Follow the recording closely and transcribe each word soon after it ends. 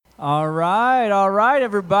All right,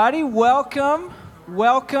 everybody. Welcome.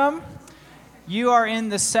 You are in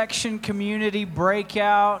the section community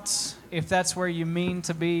breakouts. If that's where you mean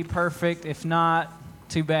to be, perfect. If not,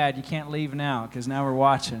 too bad. You can't leave now because now we're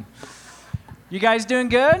watching. You guys doing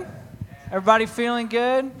good? Everybody feeling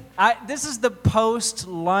good? This is the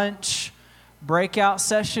post-lunch breakout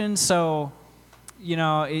session, so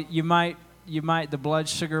the blood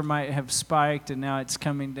sugar might have spiked and now it's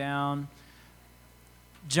coming down.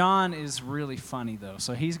 John is really funny, though,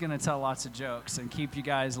 so he's going to tell lots of jokes and keep you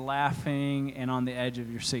guys laughing and on the edge of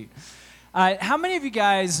your seat. How many of you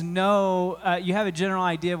guys know, you have a general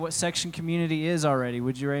idea of what section community is already?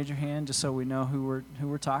 Would you raise your hand just so we know who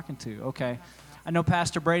we're talking to? Okay. I know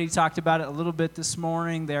Pastor Brady talked about it a little bit this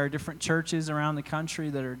morning. There are different churches around the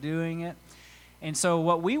country that are doing it. And so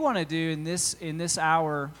what we want to do in this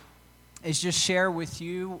hour is just share with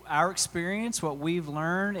you our experience, what we've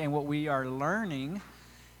learned, and what we are learning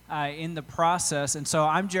in the process. And so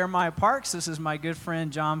I'm Jeremiah Parks. This is my good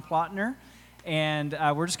friend John Plotner, and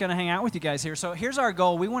we're just going to hang out with you guys here. So here's our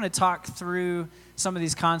goal. We want to talk through some of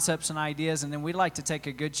these concepts and ideas, and then we'd like to take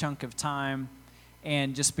a good chunk of time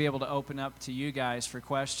and just be able to open up to you guys for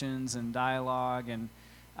questions and dialogue. And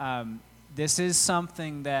this is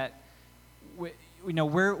something that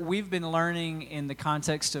we've been learning in the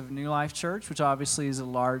context of New Life Church, which obviously is a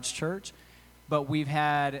large church, but we've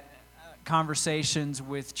had conversations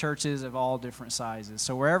with churches of all different sizes.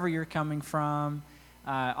 So wherever you're coming from,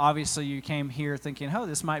 obviously you came here thinking, oh,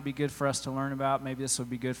 this might be good for us to learn about. Maybe this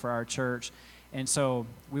would be good for our church. And so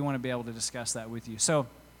we want to be able to discuss that with you. So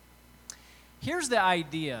here's the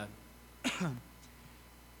idea.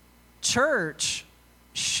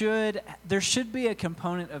 There should be a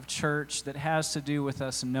component of church that has to do with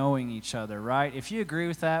us knowing each other, right? If you agree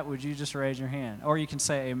with that, would you just raise your hand? Or you can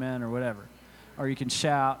say amen or whatever. Or you can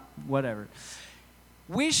shout, whatever.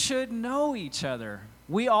 We should know each other.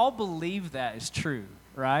 We all believe that is true,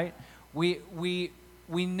 right? We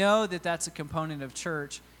know that that's a component of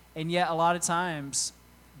church, and yet a lot of times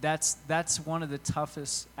that's one of the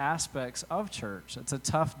toughest aspects of church. It's a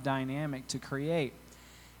tough dynamic to create.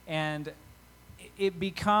 And it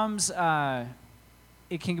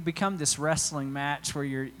can become this wrestling match where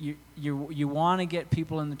you want to get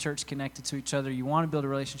people in the church connected to each other. You want to build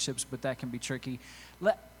relationships, but that can be tricky.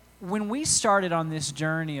 When we started on this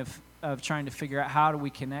journey of trying to figure out how do we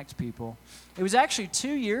connect people, it was actually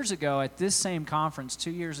 2 years ago at this same conference,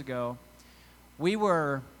 2 years ago, we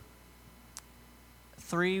were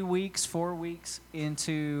 4 weeks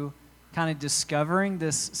into kind of discovering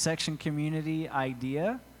this section community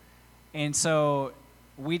idea. And so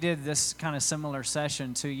we did this kind of similar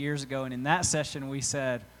session 2 years ago, and in that session we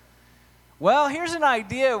said, well, here's an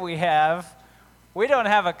idea we have. We don't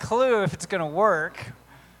have a clue if it's going to work,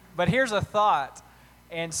 but here's a thought.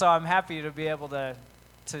 And so I'm happy to be able to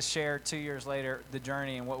share 2 years later the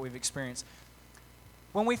journey and what we've experienced.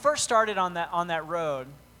 When we first started on that road,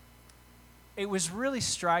 it was really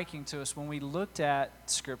striking to us when we looked at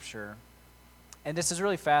Scripture, and this is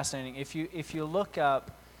really fascinating. If you look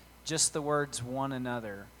up just the words one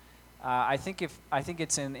another. I think it's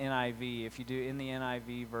in NIV. If you do in the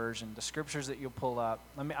NIV version, the scriptures that you'll pull up,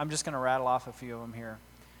 I'm just going to rattle off a few of them here.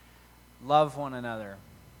 Love one another.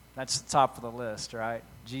 That's the top of the list, right?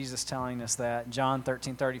 Jesus telling us that. John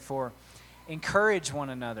 13:34. Encourage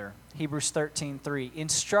one another. Hebrews 13:3.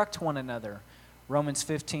 Instruct one another. Romans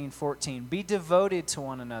 15:14. Be devoted to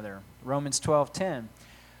one another. Romans 12:10.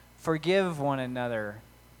 Forgive one another.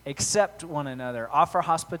 Accept one another, offer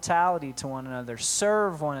hospitality to one another,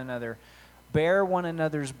 serve one another, bear one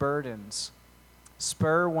another's burdens,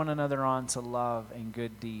 spur one another on to love and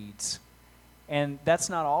good deeds. And that's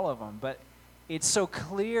not all of them, but it's so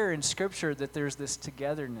clear in Scripture that there's this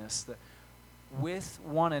togetherness with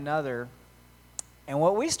one another. And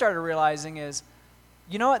what we started realizing is,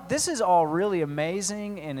 you know what, this is all really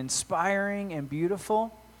amazing and inspiring and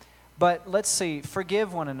beautiful, but let's see,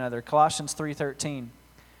 forgive one another, Colossians 3:13.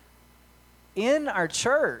 In our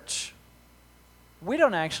church, we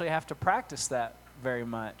don't actually have to practice that very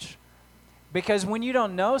much. Because when you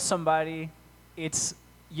don't know somebody,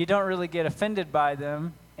 you don't really get offended by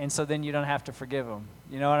them, and so then you don't have to forgive them.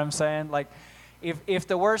 You know what I'm saying? Like, if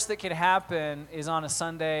the worst that could happen is on a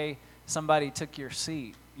Sunday, somebody took your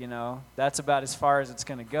seat, that's about as far as it's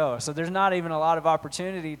going to go. So there's not even a lot of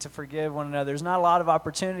opportunity to forgive one another. There's not a lot of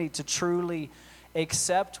opportunity to truly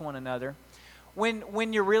accept one another.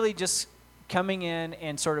 When you're really just coming in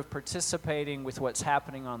and sort of participating with what's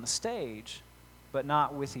happening on the stage, but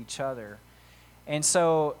not with each other. And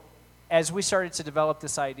so as we started to develop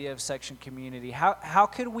this idea of section community, how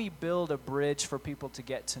could we build a bridge for people to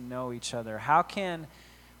get to know each other? How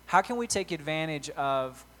how can we take advantage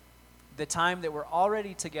of the time that we're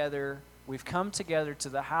already together? We've come together to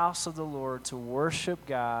the house of the Lord to worship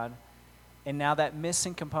God, and now that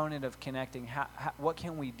missing component of connecting, what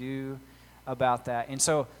can we do about that? And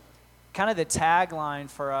so kind of the tagline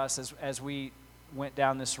for us as we went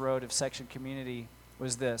down this road of Section Community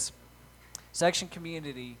was this: Section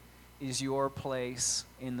Community is your place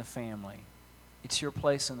in the family. It's your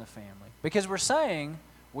place in the family. Because we're saying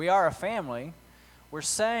we are a family. We're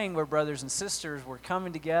saying we're brothers and sisters. We're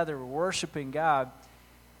coming together. We're worshiping God.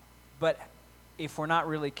 But if we're not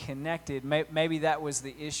really connected, maybe that was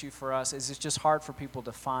the issue for us, is it's just hard for people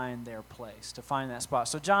to find their place, to find that spot.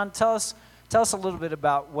 So John, tell us a little bit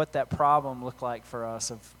about what that problem looked like for us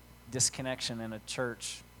of disconnection in a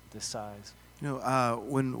church this size. You know,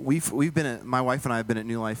 when we've been at, my wife and I have been at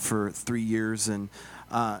New Life for 3 years, and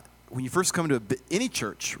when you first come to any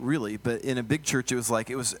church, really, but in a big church, it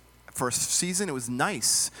was for a season, it was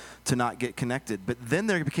nice to not get connected. But then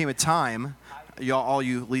there became a time, all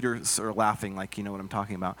you leaders are laughing like you know what I'm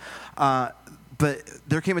talking about. But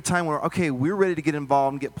there came a time where, okay, we're ready to get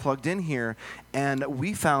involved and get plugged in here, and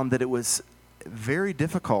we found that it was very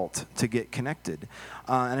difficult to get connected.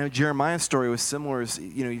 I know Jeremiah's story was similar. As,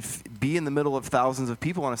 you know, you'd be in the middle of thousands of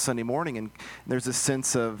people on a Sunday morning, and there's a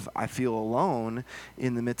sense of, I feel alone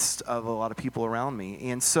in the midst of a lot of people around me.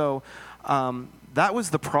 And so that was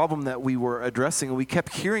the problem that we were addressing. And we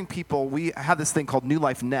kept hearing people, we have this thing called New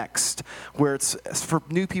Life Next, where it's for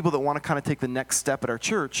new people that want to kind of take the next step at our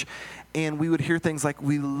church. And we would hear things like,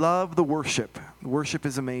 we love the worship. Worship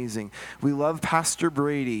is amazing. We love Pastor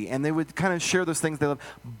Brady. And they would kind of share those things they love,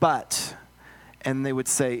 but, and they would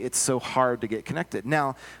say, it's so hard to get connected.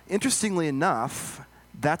 Now, interestingly enough,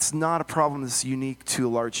 that's not a problem that's unique to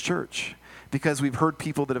a large church. Because we've heard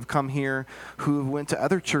people that have come here who went to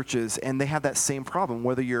other churches and they have that same problem.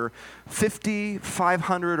 Whether you're 50,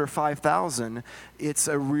 500, or 5,000, it's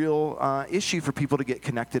a real issue for people to get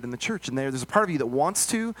connected in the church. And there's a part of you that wants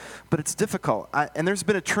to, but it's difficult. And there's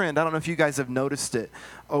been a trend, I don't know if you guys have noticed it,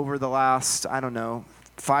 over the last,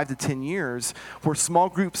 5 to 10 years, where small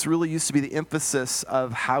groups really used to be the emphasis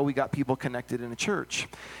of how we got people connected in a church.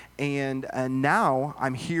 And now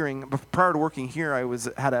I'm hearing, prior to working here,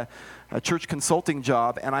 I had a church consulting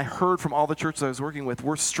job, and I heard from all the churches I was working with,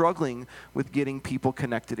 we're struggling with getting people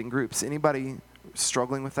connected in groups. Anybody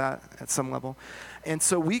struggling with that at some level? And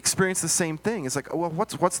so we experienced the same thing. It's like, oh, well,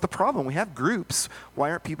 what's the problem? We have groups.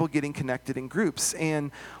 Why aren't people getting connected in groups?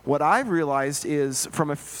 And what I've realized is,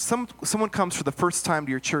 someone comes for the first time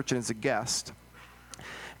to your church and is a guest,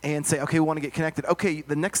 and say, okay, we want to get connected. Okay,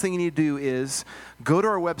 the next thing you need to do is go to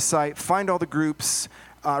our website, find all the groups,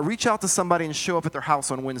 reach out to somebody and show up at their house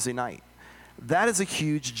on Wednesday night. That is a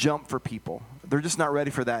huge jump for people. They're just not ready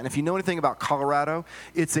for that. And if you know anything about Colorado,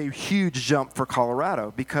 it's a huge jump for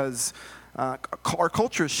Colorado because our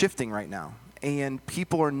culture is shifting right now. And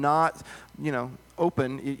people are not,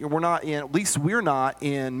 open. We're not in, at least we're not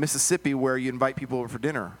in Mississippi where you invite people over for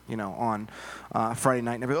dinner, on Friday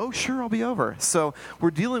night. And everybody, oh, sure, I'll be over. So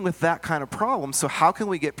we're dealing with that kind of problem. So how can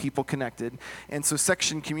we get people connected? And so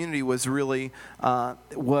Section Community was really,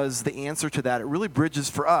 was the answer to that. It really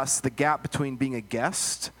bridges for us the gap between being a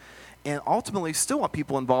guest and ultimately still want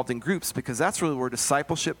people involved in groups, because that's really where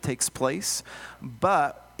discipleship takes place.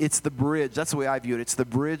 But it's the bridge. That's the way I view it. It's the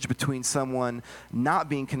bridge between someone not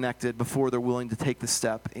being connected before they're willing to take the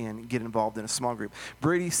step and get involved in a small group.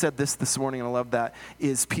 Brady said this morning, and I love that,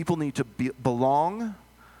 is people need to belong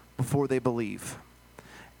before they believe.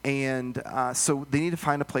 And so they need to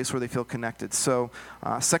find a place where they feel connected. So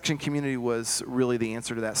Section Community was really the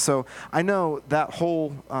answer to that. So I know that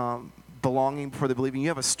whole belonging before they believe. You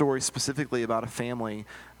have a story specifically about a family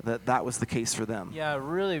that was the case for them. Yeah,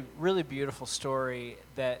 really, really beautiful story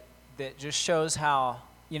that just shows how,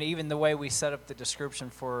 even the way we set up the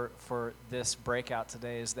description for this breakout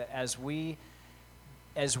today is that as we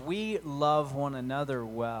love one another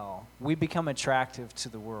well, we become attractive to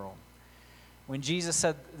the world. When Jesus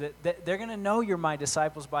said that they're going to know you're my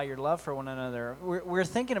disciples by your love for one another, we're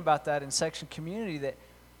thinking about that in Section Community that,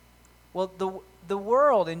 well, the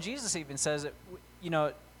world, and Jesus even says it,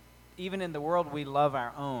 even in the world we love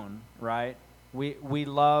our own, right? We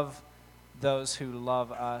love those who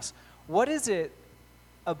love us. What is it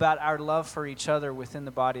about our love for each other within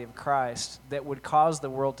the body of Christ that would cause the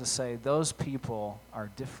world to say, those people are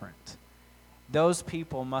different? Those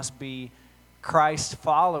people must be Christ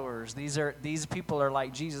followers. These people are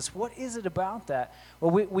like Jesus. What is it about that?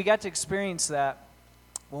 Well, we got to experience that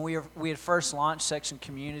when we had first launched Section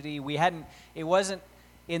Community. It wasn't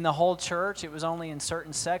in the whole church. It was only in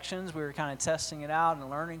certain sections. We were kind of testing it out and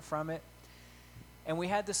learning from it. And we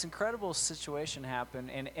had this incredible situation happen,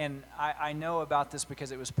 and I know about this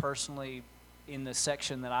because it was personally in the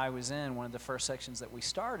section that I was in, one of the first sections that we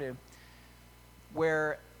started,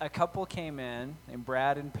 where a couple came in, named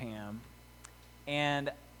Brad and Pam,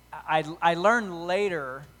 and I learned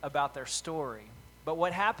later about their story. But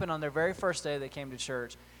what happened on their very first day they came to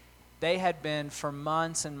church, they had been for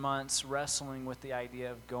months and months wrestling with the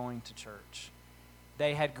idea of going to church.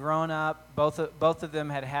 They had grown up, both of them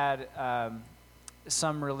had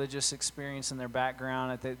some religious experience in their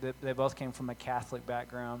background. They both came from a Catholic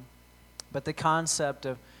background. But the concept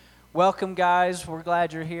of, welcome guys, we're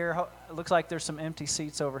glad you're here. It looks like there's some empty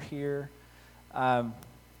seats over here.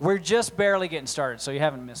 We're just barely getting started, so you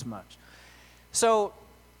haven't missed much. So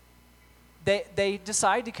they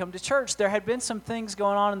decided to come to church. There had been some things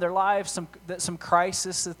going on in their lives, some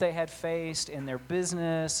crisis that they had faced in their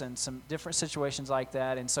business and some different situations like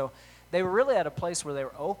that. And so they were really at a place where they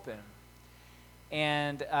were open.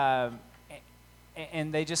 And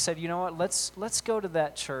they just said, you know what, let's go to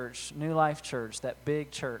that church, New Life Church, that big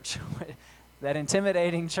church, that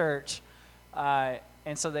intimidating church. And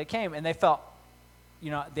so they came, and they felt,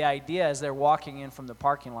 the idea as they're walking in from the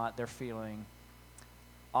parking lot, they're feeling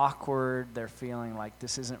awkward. They're feeling like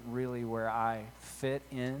this isn't really where I fit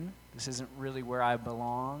in. This isn't really where I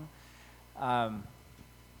belong. I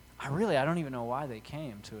don't even know why they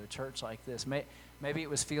came to a church like this. Maybe it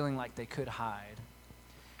was feeling like they could hide.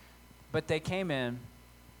 But they came in,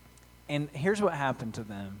 and here's what happened to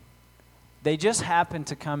them. They just happened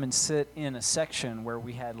to come and sit in a section where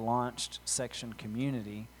we had launched Section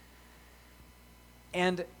Community.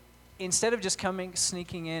 And instead of just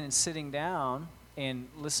sneaking in and sitting down and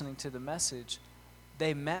listening to the message,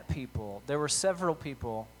 they met people. There were several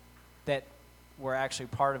people that were actually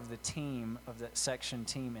part of the team, of that section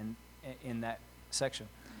team in that section,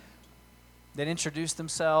 that introduced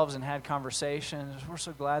themselves and had conversations. We're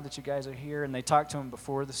so glad that you guys are here. And they talked to them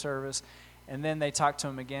before the service, and then they talked to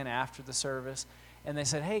them again after the service. And they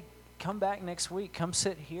said, hey, come back next week. Come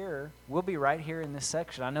sit here. We'll be right here in this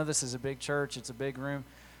section. I know this is a big church. It's a big room.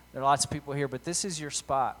 There are lots of people here, but this is your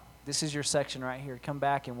spot. This is your section right here. Come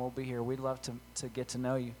back and we'll be here. We'd love to get to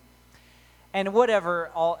know you. And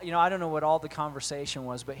whatever, I don't know what all the conversation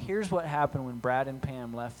was, but here's what happened when Brad and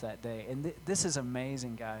Pam left that day. And this is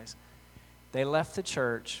amazing, guys. They left the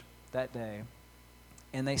church that day,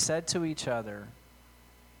 and they said to each other,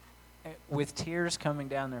 with tears coming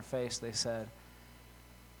down their face, they said,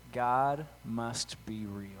 God must be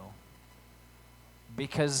real.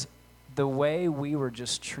 Because the way we were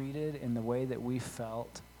just treated and the way that we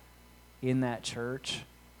felt in that church,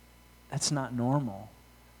 that's not normal.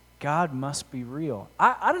 God must be real.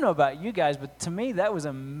 I don't know about you guys, but to me that was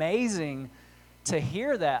amazing to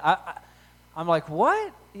hear that. I'm like,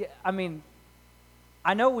 what? I mean,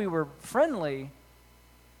 I know we were friendly,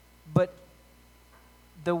 but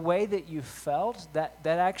the way that you felt, that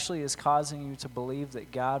actually is causing you to believe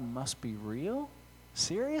that God must be real?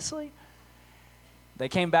 Seriously? They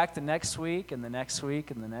came back the next week, and the next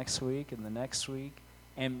week, and the next week, and the next week,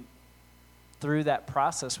 and through that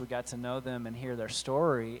process, we got to know them and hear their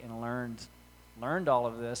story and learned all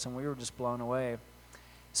of this, and we were just blown away.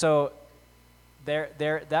 So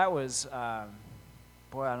that was, I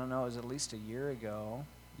don't know, it was at least a year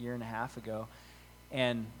and a half ago,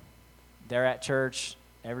 and they're at church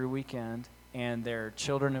every weekend, and their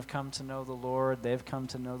children have come to know the Lord. They've come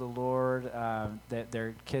to know the Lord.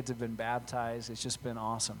 Their kids have been baptized. It's just been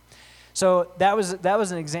awesome. So that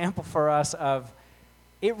was an example for us of,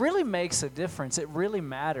 it really makes a difference. It really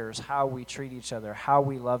matters how we treat each other, how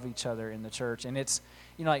we love each other in the church. And it's,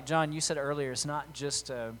 like John, you said earlier, it's not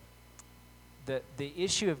just the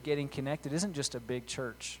issue of getting connected isn't just a big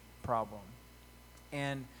church problem.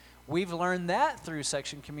 And we've learned that through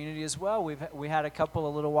Section Community as well. We had a couple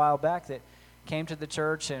a little while back that came to the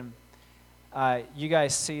church, and you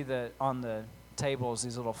guys see on the tables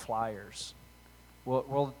these little flyers.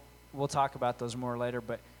 We'll talk about those more later,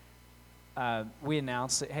 but we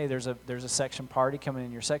announced that, hey, there's a section party coming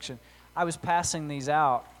in your section. I was passing these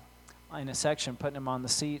out in a section, putting them on the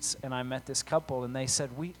seats, and I met this couple, and they said,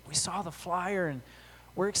 we saw the flyer, and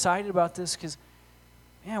we're excited about this because,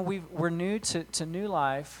 we're new to New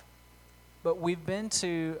Life, but we've been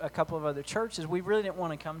to a couple of other churches. We really didn't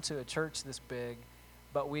want to come to a church this big,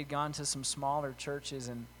 but we'd gone to some smaller churches,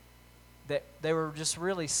 and they were just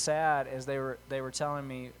really sad as they were telling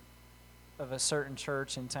me of a certain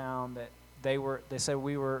church in town that they said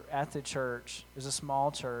we were at the church. It was a small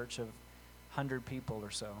church of 100 people or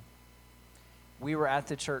so. We were at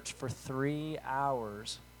the church for 3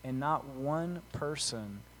 hours, and not one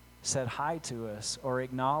person said hi to us or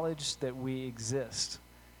acknowledged that we exist.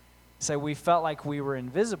 say we felt like we were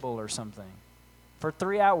invisible or something. For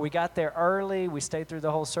 3 hours, we got there early, we stayed through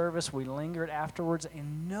the whole service, we lingered afterwards,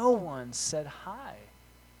 and no one said hi.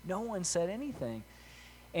 No one said anything.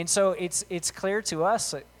 And so it's clear to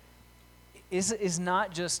us that is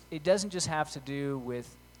not just, it doesn't just have to do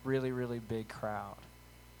with really, really big crowd.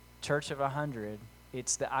 Church of 100,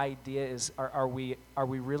 it's the idea is, are we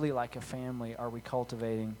really like a family? Are we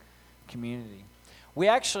cultivating community? We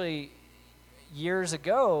actually, years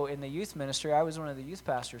ago in the youth ministry, I was one of the youth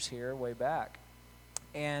pastors here way back,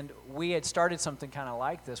 and we had started something kind of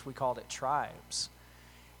like this. We called it Tribes.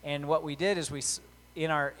 And what we did is in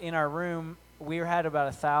our room, we had about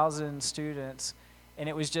 1,000 students, and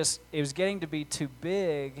it was getting to be too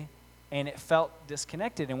big, and it felt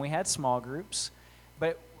disconnected, and we had small groups.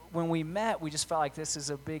 But when we met, we just felt like this is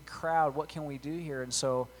a big crowd. What can we do here? And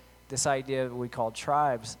so this idea we called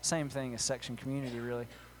Tribes, same thing as Section Community, really.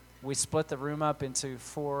 We split the room up into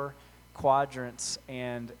 4 quadrants,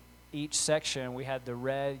 and each section we had the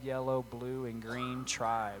red, yellow, blue, and green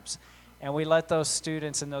tribes. And we let those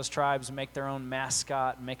students in those tribes make their own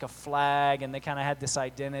mascot, make a flag, and they kind of had this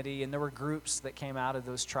identity. And there were groups that came out of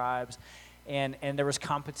those tribes, and there was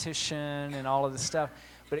competition and all of this stuff.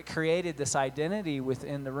 But it created this identity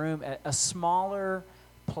within the room, a smaller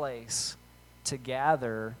place to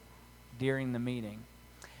gather during the meeting.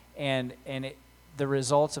 And the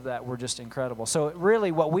results of that were just incredible. So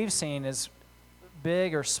really what we've seen is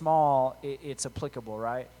big or small, it's applicable,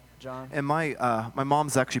 right, John? And my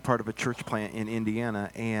mom's actually part of a church plant in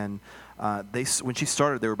Indiana, and when she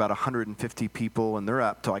started, there were about 150 people, and they're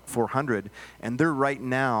up to like 400, and they're right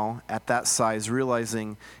now at that size,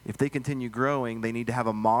 realizing if they continue growing, they need to have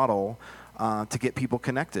a model to get people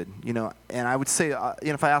connected. And I would say,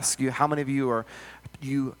 if I ask you, how many of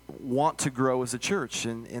you want to grow as a church,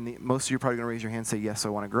 and most of you are probably going to raise your hand and say, yes, I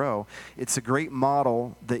want to grow. It's a great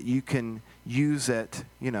model that you can use at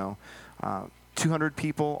 200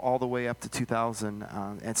 people all the way up to 2,000.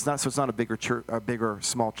 It's not a bigger church, a big or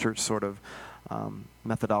small church sort of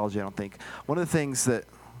methodology. I don't think. One of the things that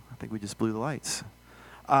I think we just blew the lights.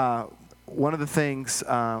 One of the things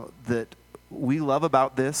that we love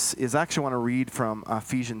about this is I actually want to read from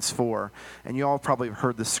Ephesians 4. And you all probably have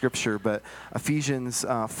heard this scripture, but Ephesians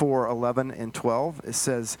 4, 11 and 12, it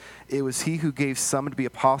says, "It was he who gave some to be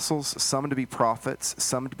apostles, some to be prophets,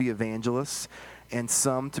 some to be evangelists, and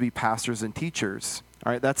some to be pastors and teachers."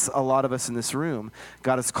 All right, that's a lot of us in this room.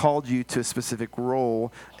 God has called you to a specific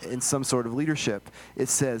role in some sort of leadership. It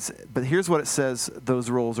says, but here's what it says those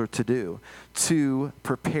roles are to do: to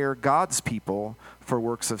prepare God's people for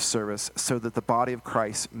works of service so that the body of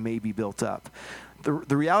Christ may be built up. The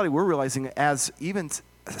reality we're realizing, as even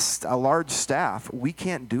a large staff, we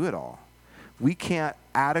can't do it all. We can't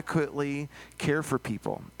adequately care for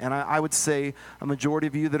people. And I would say a majority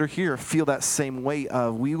of you that are here feel that same way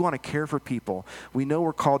of, we want to care for people. We know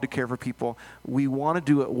we're called to care for people. We want to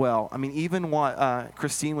do it well. I mean, even what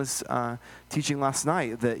Christine was teaching last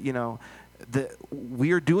night, that, that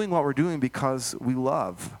we are doing what we're doing because we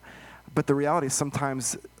love. But the reality is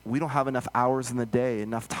sometimes we don't have enough hours in the day,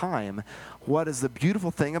 enough time. What is the beautiful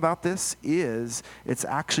thing about this is it's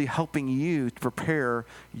actually helping you to prepare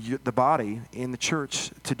the body in the church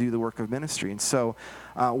to do the work of ministry. And so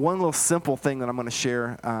one little simple thing that I'm going to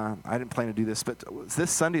share, I didn't plan to do this, but this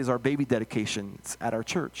Sunday is our baby dedication at our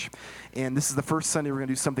church. And this is the first Sunday we're going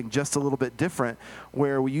to do something just a little bit different,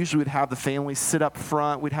 where we usually would have the families sit up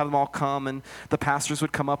front, we'd have them all come, and the pastors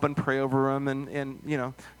would come up and pray over them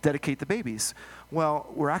and dedicate the babies. Well,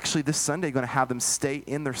 we're actually this Sunday going to have them stay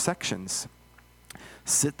in their sections.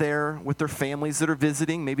 Sit there with their families that are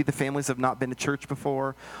visiting. Maybe the families have not been to church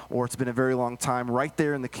before, or it's been a very long time, right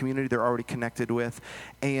there in the community they're already connected with.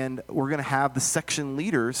 And we're going to have the section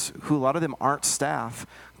leaders, who a lot of them aren't staff,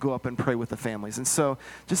 go up and pray with the families. And so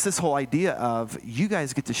just this whole idea of you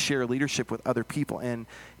guys get to share leadership with other people and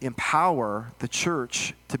empower the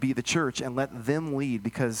church to be the church and let them lead,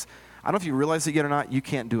 because I don't know if you realize it yet or not, you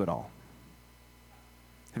can't do it all.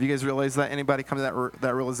 Have you guys realized that? Anybody come to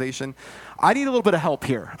that realization? I need a little bit of help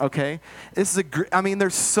here, okay? This is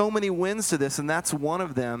there's so many wins to this, and that's one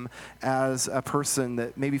of them. As a person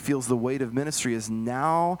that maybe feels the weight of ministry, is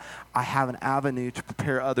now I have an avenue to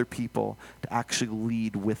prepare other people to actually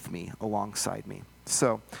lead with me, alongside me.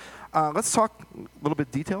 So let's talk a little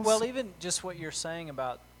bit details. Well, even just what you're saying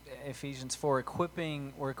about Ephesians 4,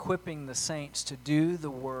 we're equipping the saints to do the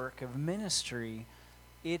work of ministry.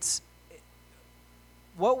 It's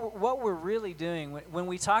what we're really doing when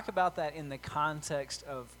we talk about that in the context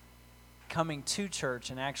of coming to church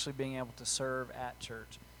and actually being able to serve at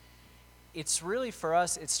church. It's really, for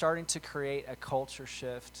us, it's starting to create a culture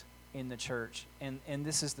shift in the church, and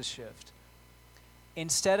this is the shift.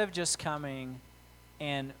 Instead of just coming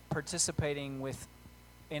and participating with,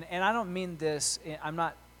 and I don't mean this, I'm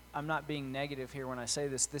not being negative here when I say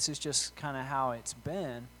this. This is just kind of how it's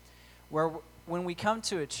been, where when we come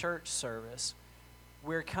to a church service,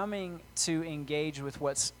 we're coming to engage with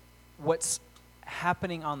what's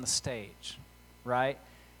happening on the stage, right?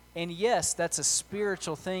 And yes, that's a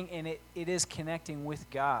spiritual thing, and it is connecting with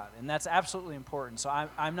God, and that's absolutely important. So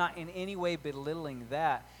I'm not in any way belittling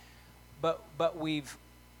that, but we've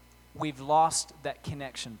lost that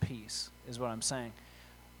connection piece, is what I'm saying.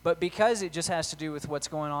 But because it just has to do with what's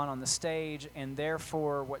going on the stage, and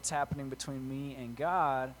therefore what's happening between me and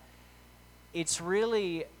God, it's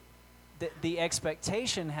really the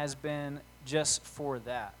expectation has been just for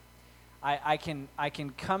that. I can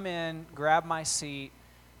come in, grab my seat,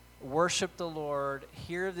 worship the Lord,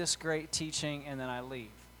 hear this great teaching, and then I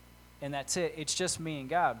leave. And that's it. It's just me and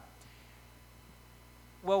God.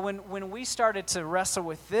 Well, when we started to wrestle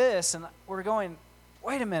with this, and we're going,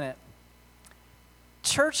 wait a minute,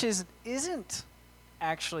 church isn't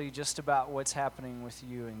actually just about what's happening with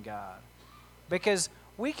you and God. Because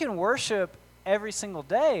we can worship every single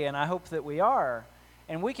day, and I hope that we are.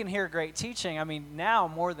 And we can hear great teaching. I mean, now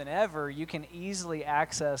more than ever, you can easily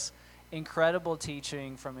access incredible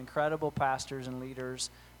teaching from incredible pastors and leaders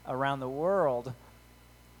around the world.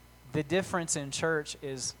 The difference in church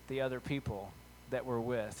is the other people that we're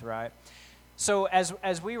with, right? So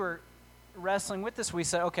as we were wrestling with this, we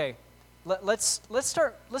said, okay, let's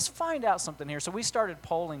find out something here. So we started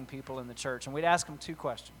polling people in the church, and we'd ask them 2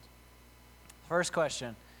 questions. First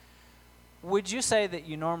question, would you say that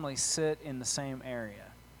you normally sit in the same area?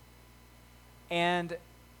 And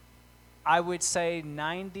I would say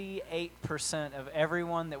 98% of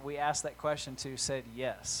everyone that we asked that question to said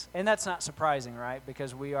yes. And that's not surprising, right?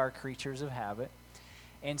 Because we are creatures of habit.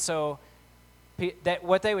 And so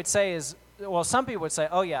what they would say is, well, some people would say,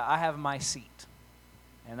 oh yeah, I have my seat.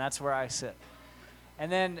 And that's where I sit.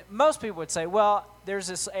 And then most people would say, well, there's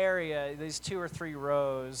this area, these 2 or 3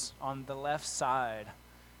 rows on the left side.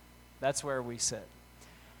 That's where we sit.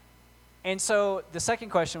 And so the second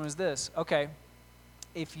question was this, okay,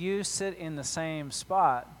 if you sit in the same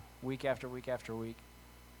spot week after week after week,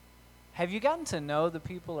 have you gotten to know the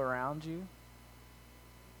people around you?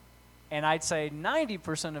 And I'd say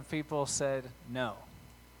 90% of people said no.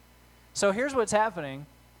 So here's what's happening.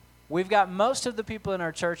 We've got most of the people in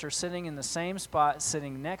our church are sitting in the same spot,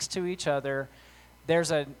 sitting next to each other.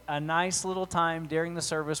 There's a nice little time during the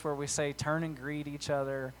service where we say turn and greet each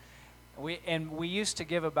other. We used to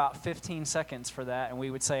give about 15 seconds for that, and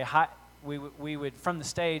we would say hi. We would from the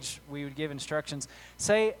stage we would give instructions.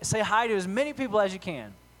 Say hi to as many people as you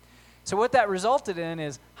can. So what that resulted in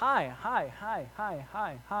is hi,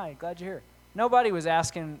 glad you're here. Nobody was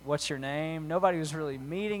asking what's your name. Nobody was really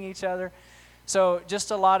meeting each other. So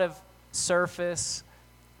just a lot of surface,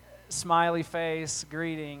 smiley face,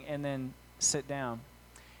 greeting, and then sit down.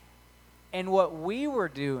 And what we were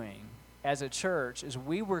doing as a church is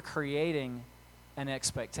we were creating an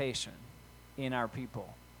expectation in our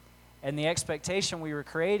people. And the expectation we were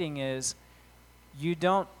creating is you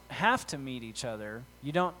don't have to meet each other.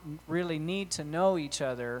 You don't really need to know each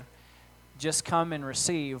other. Just come and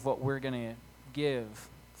receive what we're going to give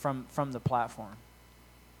from the platform.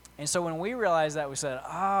 And so when we realized that, we said,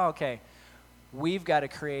 oh, okay, we've got to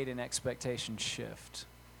create an expectation shift.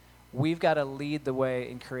 We've got to lead the way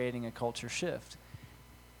in creating a culture shift.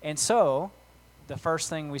 And so the first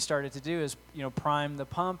thing we started to do is, prime the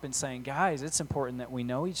pump and saying, guys, it's important that we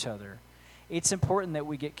know each other. It's important that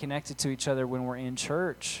we get connected to each other when we're in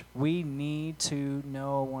church. We need to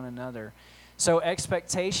know one another. So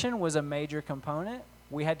expectation was a major component.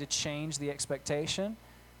 We had to change the expectation.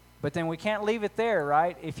 But then we can't leave it there,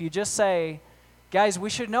 right? If you just say, guys,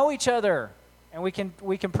 we should know each other, and we can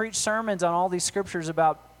preach sermons on all these scriptures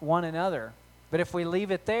about one another. But if we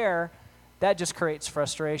leave it there, that just creates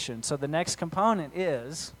frustration. So the next component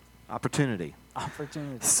is opportunity.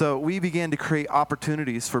 Opportunity. So we began to create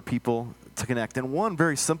opportunities for people to connect. And one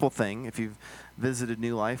very simple thing, if you've visited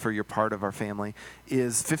New Life or you're part of our family,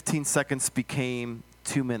 is 15 seconds became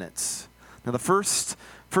 2 minutes. Now the first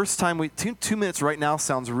time two minutes right now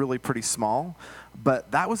sounds really pretty small, but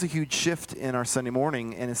that was a huge shift in our Sunday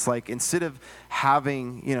morning. And it's like, instead of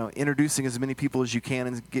having, introducing as many people as you can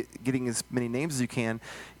and getting as many names as you can,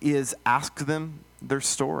 is ask them their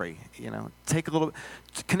story,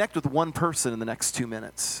 connect with one person in the next 2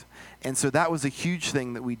 minutes. And so that was a huge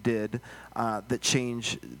thing that we did that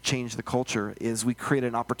changed the culture, is we created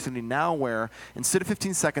an opportunity now where instead of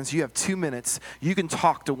 15 seconds, you have 2 minutes, you can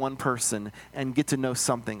talk to one person and get to know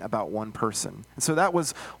something about one person. And so that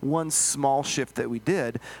was one small shift that we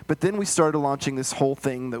did. But then we started launching this whole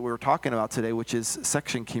thing that we were talking about today, which is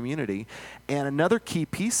Section Community. And another key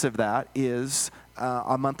piece of that is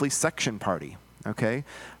a monthly section party. Okay,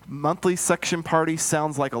 monthly section party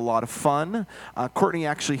sounds like a lot of fun. Courtney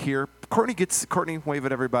actually here. Courtney, wave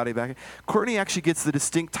at everybody back. Courtney actually gets the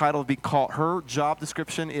distinct title of being called. Her job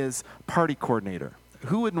description is party coordinator.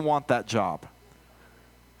 Who wouldn't want that job?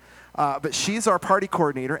 But she's our party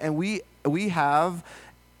coordinator, and we have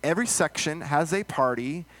every section has a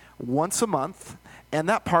party once a month, and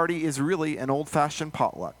that party is really an old-fashioned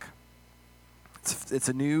potluck. It's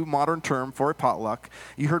a new modern term for a potluck.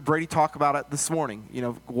 You heard Brady talk about it this morning.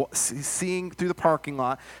 Seeing through the parking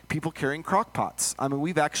lot, people carrying crock pots. I mean,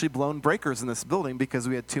 we've actually blown breakers in this building because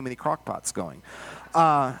we had too many crock pots going.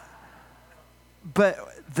 But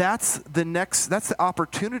that's the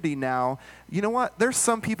opportunity now. You know what? There's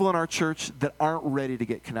some people in our church that aren't ready to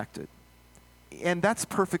get connected. And that's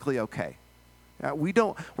perfectly okay. We're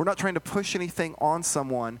not trying to push anything on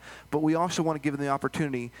someone, but we also want to give them the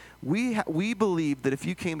opportunity. We believe that if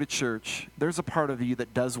you came to church, there's a part of you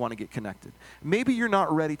that does want to get connected. Maybe you're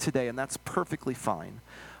not ready today, and that's perfectly fine.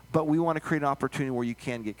 But we want to create an opportunity where you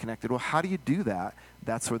can get connected. Well, how do you do that?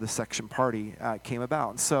 That's where the section party came about.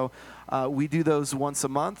 And so we do those once a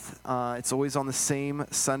month. It's always on the same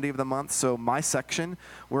Sunday of the month. So my section,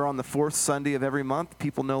 we're on the fourth Sunday of every month.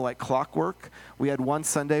 People know like clockwork. We had one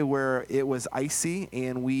Sunday where it was icy,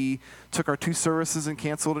 and we took our 2 services and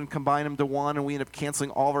canceled and combined them to one, and we ended up canceling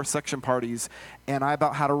all of our section parties. And I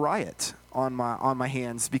about had a riot on my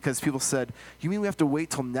hands because people said, "You mean we have to wait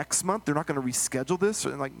till next month? They're not going to reschedule this?"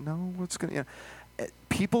 And like, no, what's going to?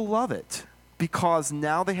 People love it because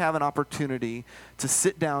now they have an opportunity to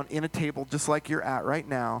sit down in a table just like you're at right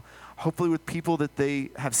now, hopefully with people that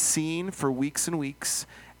they have seen for weeks and weeks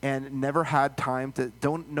and never had time to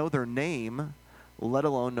don't know their name, let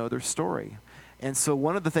alone know their story. And so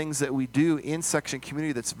one of the things that we do in Section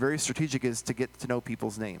Community that's very strategic is to get to know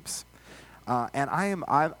people's names. And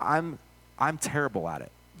I'm terrible at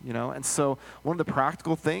it, And so one of the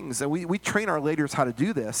practical things, and we train our leaders how to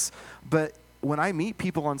do this, but when I meet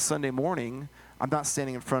people on Sunday morning, I'm not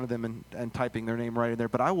standing in front of them and typing their name right in there,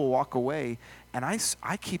 but I will walk away and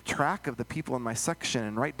I keep track of the people in my section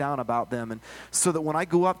and write down about them, and so that when I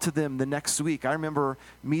go up to them the next week, I remember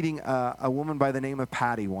meeting a woman by the name of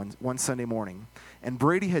Patty one Sunday morning, and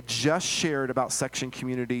Brady had just shared about Section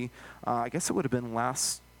Community. I guess it would have been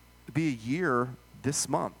a year this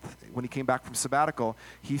month when he came back from sabbatical.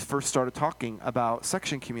 He first started talking about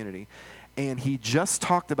Section Community. And he just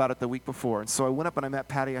talked about it the week before. And so I went up and I met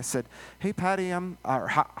Patty. I said, "Hey, Patty,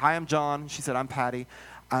 hi, I'm John." She said, "I'm Patty."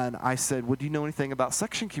 And I said, "Well, do you know anything about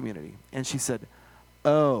Section Community?" And she said,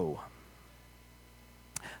 "Oh,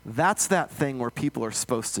 that's that thing where people are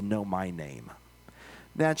supposed to know my name."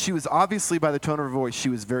 Now, she was obviously, by the tone of her voice, she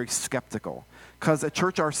was very skeptical. Because at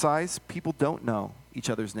church our size, people don't know each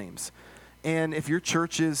other's names. And if your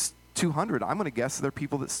church is 200, I'm going to guess there are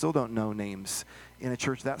people that still don't know names in a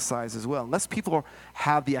church that size as well. Unless people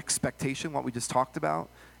have the expectation, what we just talked about,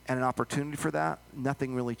 and an opportunity for that,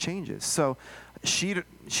 nothing really changes. So she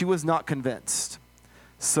was not convinced.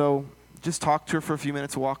 So just talked to her for a few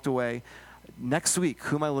minutes, walked away. Next week,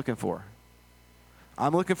 who am I looking for?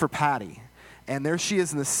 I'm looking for Patty. And there she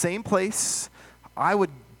is in the same place. I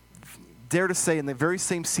would dare to say in the very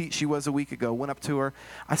same seat she was a week ago. Went up to her.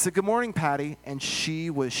 I said, "Good morning, Patty." And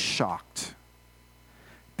she was shocked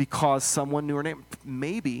because someone knew her name,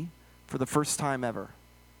 maybe for the first time ever.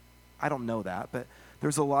 I don't know that, but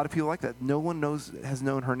there's a lot of people like that. No one has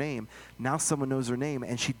known her name. Now someone knows her name,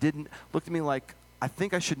 and she didn't look at me like, "I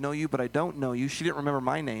think I should know you, but I don't know you." She didn't remember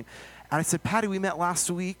my name. And I said, "Patty, we met last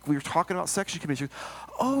week. We were talking about Section Committee." She goes,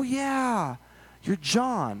 "Oh, yeah, you're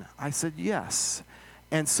John." I said, "Yes."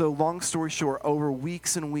 And so long story short, over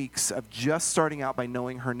weeks and weeks of just starting out by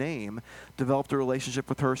knowing her name, developed a relationship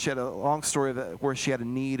with her. She had a long story of where she had a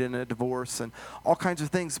need and a divorce and all kinds of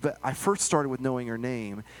things. But I first started with knowing her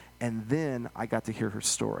name, and then I got to hear her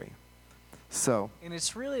story. And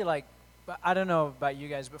it's really like, I don't know about you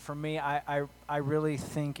guys, but for me, I really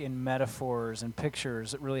think in metaphors and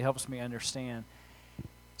pictures. It really helps me understand.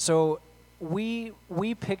 So we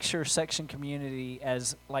picture Section Community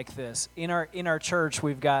as like this. In our church,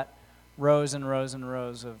 we've got rows and rows and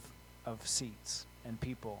rows of seats and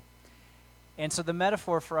people. And so the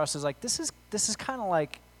metaphor for us is like, this is kind of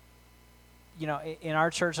like, in our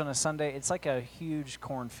church on a Sunday, it's like a huge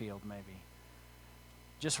cornfield maybe.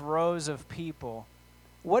 just rows of people.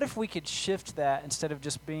 What if we could shift that instead of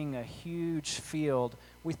just being a huge field?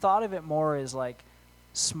 We thought of it more as like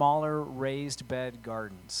smaller raised bed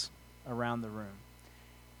gardens around the room.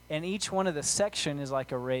 And each one of the section is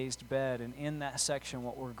like a raised bed. And in that section,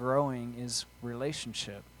 what we're growing is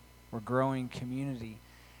relationship. We're growing community.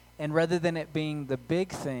 And rather than it being the big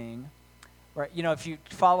thing, right, you know, if you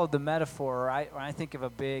follow the metaphor, when I think of a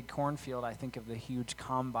big cornfield, I think of the huge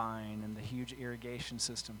combine and the huge irrigation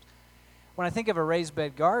systems. When I think of a raised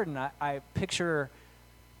bed garden, I picture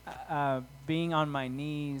being on my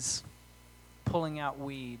knees, pulling out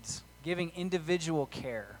weeds, giving individual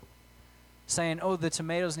care, saying, oh, the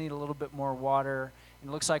tomatoes need a little bit more water, and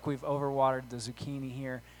it looks like we've overwatered the zucchini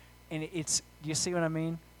here. And it's, you see what I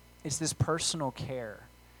mean? It's this personal care.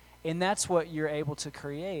 And that's what you're able to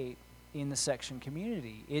create in the section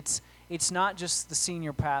community. It's not just the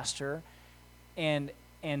senior pastor and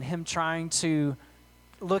him trying to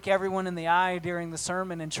look everyone in the eye during the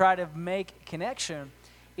sermon and try to make connection.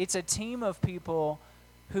 It's a team of people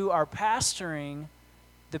who are pastoring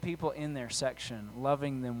the people in their section,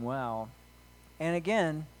 loving them well, and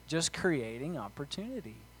again, just creating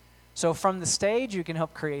opportunity. So from the stage, you can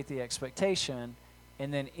help create the expectation,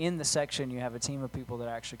 and then in the section, you have a team of people that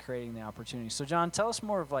are actually creating the opportunity. So John, tell us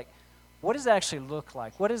more of like, what does it actually look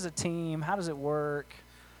like? What is a team? How does it work?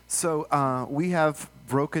 So we have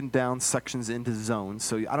broken down sections into zones.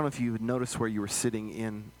 So I don't know if you noticed where you were sitting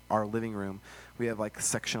in our living room. We have like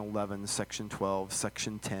section 11, section 12,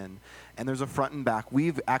 section 10, and there's a front and back.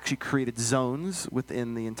 We've actually created zones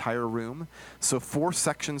within the entire room. So 4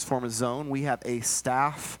 sections form a zone. We have a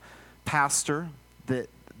staff pastor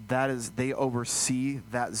they oversee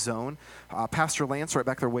that zone. Pastor Lance, right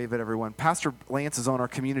back there, wave at everyone. Pastor Lance is on our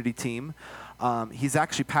community team. He's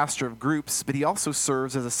actually pastor of groups, but he also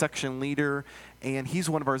serves as a section leader, and he's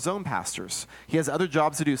one of our zone pastors. He has other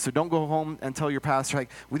jobs to do, so don't go home and tell your pastor,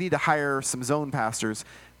 like, we need to hire some zone pastors.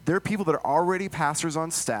 There are people that are already pastors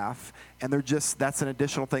on staff, and that's an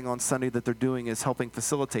additional thing on Sunday that they're doing is helping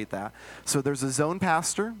facilitate that. So there's a zone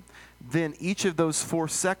pastor. Then each of those 4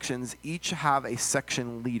 sections each have a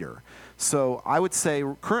section leader. So I would say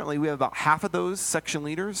currently we have about half of those section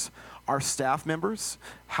leaders are staff members.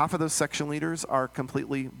 Half of those section leaders are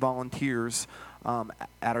completely volunteers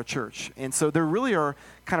at our church. And so there really are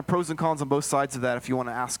kind of pros and cons on both sides of that. If you want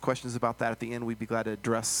to ask questions about that at the end, we'd be glad to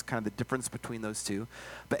address kind of the difference between those two.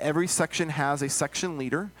 But every section has a section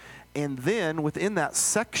leader. And then within that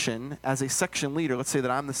section, as a section leader, let's say that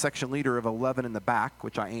I'm the section leader of 11 in the back,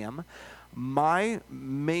 which I am, my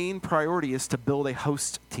main priority is to build a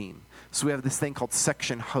host team. So we have this thing called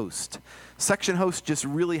section host. Section host just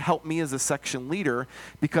really helped me as a section leader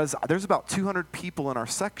because there's about 200 people in our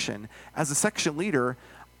section. As a section leader,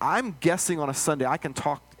 I'm guessing on a Sunday I can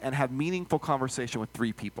talk and have meaningful conversation with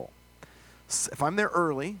 3 people. So if I'm there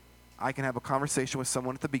early, I can have a conversation with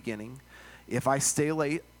someone at the beginning. If I stay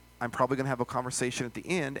late, I'm probably going to have a conversation at the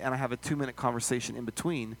end, and I have a 2-minute conversation in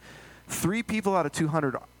between. 3 people out of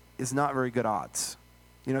 200 is not very good odds.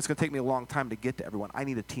 You know, it's going to take me a long time to get to everyone. I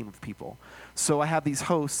need a team of people. So I have these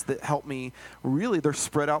hosts that help me. Really, they're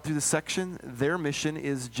spread out through the section. Their mission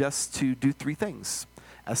is just to do 3 things.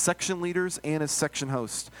 As section leaders and as section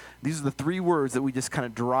hosts. These are the 3 words that we just kind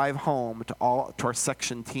of drive home to our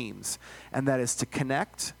section teams. And that is to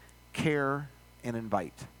connect, care, and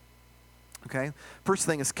invite. Okay? First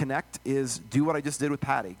thing is connect is do what I just did with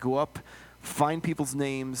Patty. Go up, find people's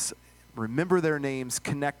names, remember their names,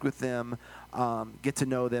 connect with them, get to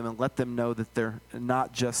know them, and let them know that they're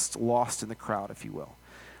not just lost in the crowd, if you will.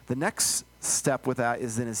 The next step with that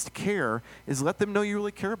is to care, is let them know you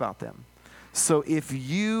really care about them. So if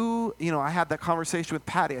I had that conversation with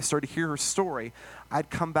Patty, I started to hear her story, I'd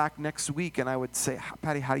come back next week and I would say,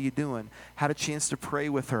 Patty, how you doing? Had a chance to pray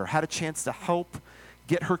with her, had a chance to help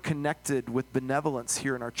get her connected with benevolence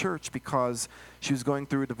here in our church because she was going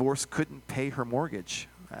through a divorce, couldn't pay her mortgage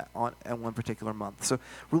at one particular month. So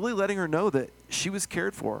really letting her know that she was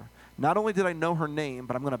cared for. Not only did I know her name,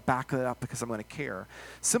 but I'm going to back it up because I'm going to care.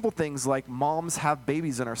 Simple things like moms have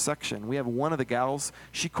babies in our section. We have one of the gals,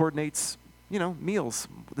 she coordinates, meals.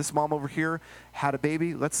 This mom over here had a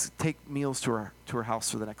baby. Let's take meals to her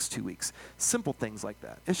house for the next 2 weeks. Simple things like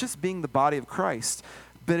that. It's just being the body of Christ.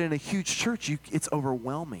 But in a huge church, it's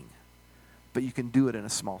overwhelming. But you can do it in a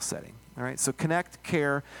small setting. All right, so connect,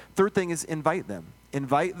 care. Third thing is invite them.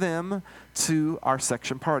 Invite them to our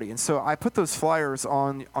section party. And so I put those flyers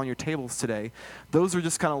on your tables today. Those are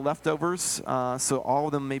just kind of leftovers, so all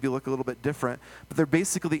of them maybe look a little bit different. But they're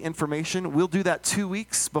basically the information. We'll do that 2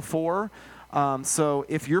 weeks before. So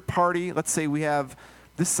if your party, let's say we have,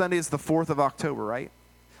 this Sunday is the 4th of October, right?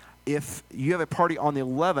 if you have a party on the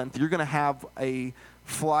 11th, you're going to have a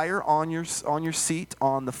flyer on your seat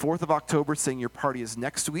on the 4th of October saying your party is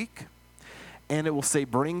next week. And it will say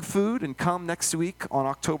bring food and come next week on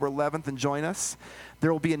October 11th and join us.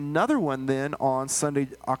 There will be another one then on Sunday,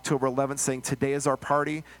 October 11th saying today is our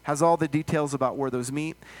party. Has all the details about where those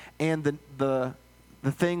meet. And the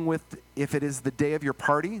thing with if it is the day of your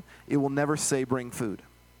party, it will never say bring food.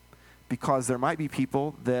 Because there might be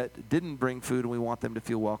people that didn't bring food and we want them to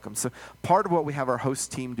feel welcome. So part of what we have our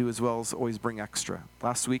host team do as well is always bring extra.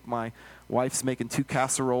 Last week my wife's making 2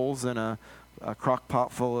 casseroles and a crock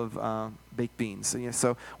pot full of baked beans.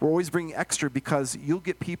 So we're always bringing extra because you'll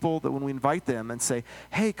get people that when we invite them and say,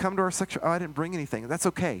 hey, come to our section. Oh, I didn't bring anything. That's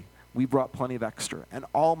okay. We brought plenty of extra. And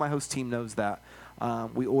all my host team knows that.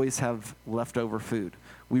 We always have leftover food.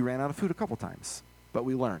 We ran out of food a couple times, but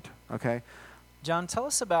we learned, okay? John, tell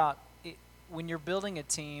us about when you're building a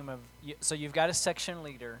team of, so you've got a section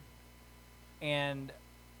leader, and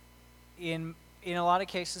in a lot of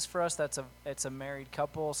cases for us, it's a married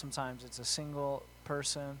couple. Sometimes it's a single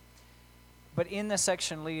person. But in the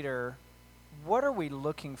section leader, what are we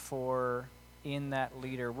looking for in that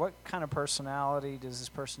leader? What kind of personality does this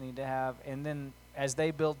person need to have? And then as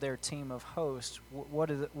they build their team of hosts, what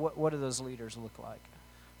do those leaders look like?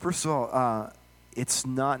 First of all, it's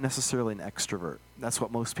not necessarily an extrovert. That's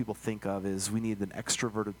what most people think of is we need an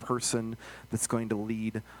extroverted person that's going to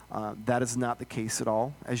lead. That is not the case at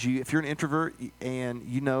all. If you're an introvert and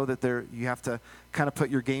you know that you have to kind of put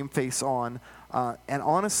your game face on, and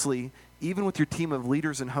honestly, even with your team of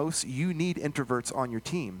leaders and hosts, you need introverts on your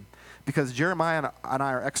team. Because Jeremiah and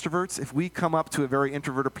I are extroverts. If we come up to a very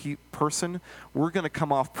introverted person, we're going to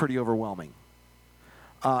come off pretty overwhelming.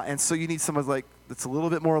 And so you need someone that's a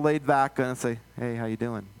little bit more laid back and say, hey, how you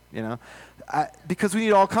doing? Because we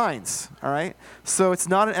need all kinds, all right? So it's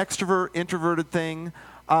not an extrovert, introverted thing.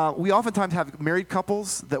 We oftentimes have married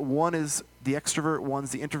couples that one is the extrovert,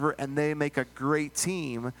 one's the introvert, and they make a great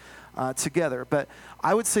team together. But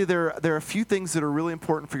I would say there are a few things that are really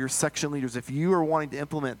important for your section leaders. If you are wanting to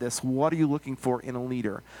implement this, what are you looking for in a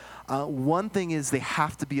leader? One thing is they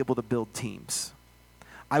have to be able to build teams.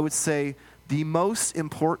 I would say the most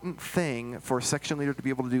important thing for a section leader to be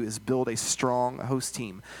able to do is build a strong host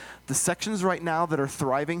team. The sections right now that are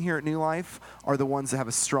thriving here at New Life are the ones that have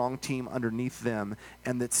a strong team underneath them,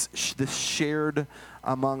 and that's this shared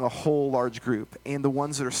among a whole large group. And the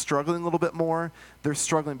ones that are struggling a little bit more, they're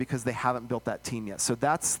struggling because they haven't built that team yet. So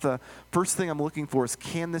that's the first thing I'm looking for is,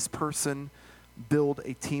 can this person build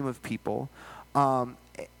a team of people?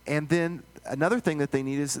 And then another thing that they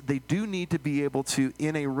need is they do need to be able to,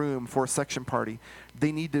 in a room for a section party,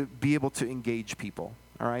 they need to be able to engage people,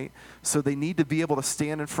 all right? So they need to be able to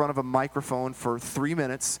stand in front of a microphone for 3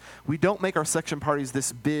 minutes. We don't make our section parties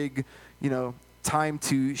this big, time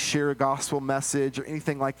to share a gospel message or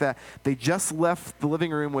anything like that. They just left the living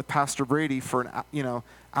room with Pastor Brady for an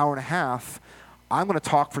hour and a half. I'm going to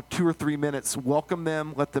talk for 2 or 3 minutes, welcome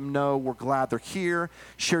them, let them know we're glad they're here,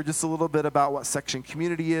 share just a little bit about what Section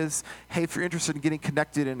Community is. Hey, if you're interested in getting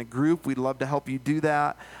connected in a group, we'd love to help you do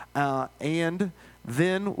that. And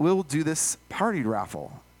then we'll do this party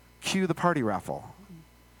raffle. Cue the party raffle.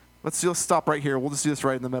 Let's just stop right here. We'll just do this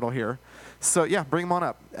right in the middle here. So, yeah, bring them on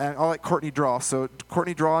up. And I'll let Courtney draw. So,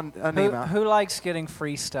 Courtney, draw a name out. Who likes getting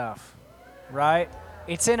free stuff, right?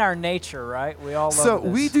 It's in our nature, right? We all love this. So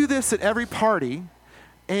we do this at every party,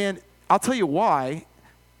 and I'll tell you why.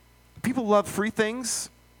 People love free things,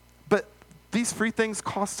 but these free things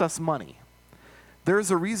cost us money. There's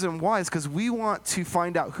a reason why. It's because we want to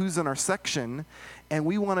find out who's in our section, and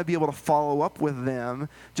we want to be able to follow up with them.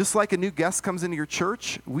 Just like a new guest comes into your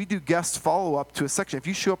church, we do guest follow-up to a section. If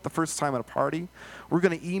you show up the first time at a party, we're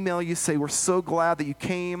going to email you, say, we're so glad that you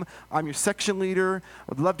came. I'm your section leader.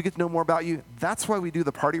 I'd love to get to know more about you. That's why we do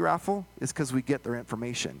the party raffle, is because we get their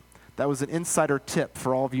information. That was an insider tip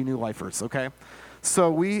for all of you new lifers, okay? So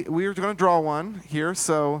we're going to draw one here.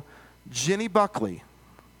 So Jenny Buckley.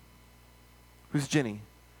 Who's Jenny?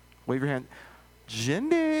 Wave your hand.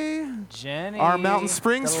 Jenny, our Mountain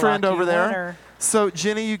Springs friend over there. Winner. So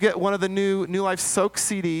Jenny, you get one of the new Life Soak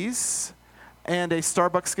CDs and a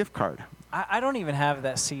Starbucks gift card. I don't even have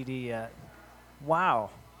that CD yet. Wow.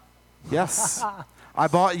 Yes. I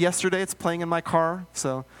bought it yesterday. It's playing in my car.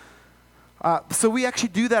 So we actually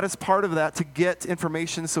do that as part of that to get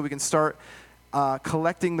information so we can start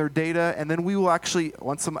collecting their data, and then we will actually,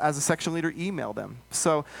 as a section leader, email them.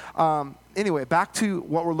 So anyway, back to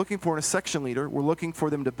what we're looking for in a section leader. We're looking for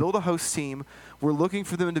them to build a host team. We're looking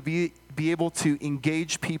for them to be able to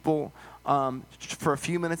engage people for a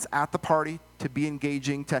few minutes at the party, to be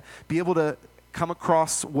engaging, to be able to come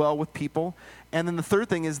across well with people. And then the third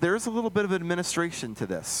thing is there's a little bit of administration to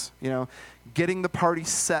this, getting the party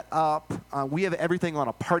set up. We have everything on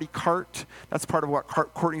a party cart. That's part of what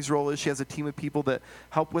Courtney's role is. She has a team of people that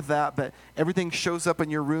help with that, but everything shows up in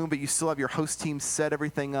your room, but you still have your host team set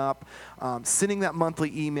everything up, sending that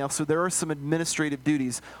monthly email. So there are some administrative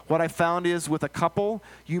duties. What I found is with a couple,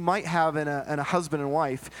 you might have, and a husband and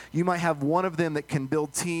wife, you might have one of them that can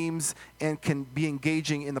build teams and can be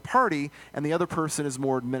engaging in the party, and the other person is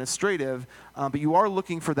more administrative. But you are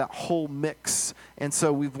looking for that whole mix. And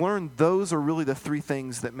so we've learned those are really the three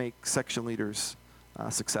things that make section leaders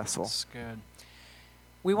successful. That's good.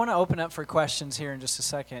 We want to open up for questions here in just a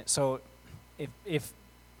second. So if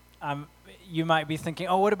you might be thinking,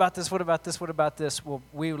 oh, what about this, what about this, what about this? Well,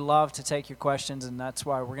 we would love to take your questions, and that's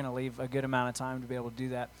why we're going to leave a good amount of time to be able to do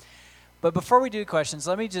that. But before we do questions,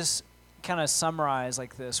 let me just kind of summarize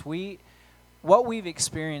like this. What we've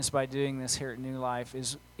experienced by doing this here at New Life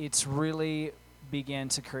is it's really began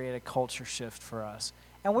to create a culture shift for us.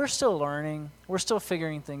 And we're still learning. We're still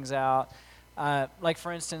figuring things out. Like,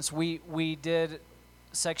 for instance, we did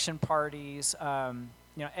section parties.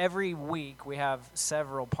 Every week we have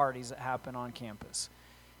several parties that happen on campus.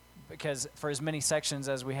 Because for as many sections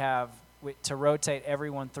as we have, to rotate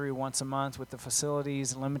everyone through once a month with the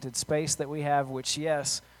facilities and limited space that we have, which,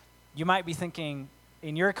 yes, you might be thinking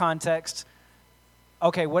in your context,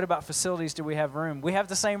 okay, what about facilities? Do we have room? We have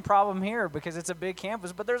the same problem here because it's a big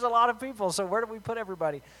campus, but there's a lot of people, so where do we put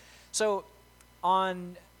everybody? So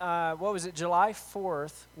on, July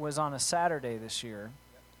 4th was on a Saturday this year.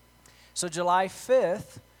 So July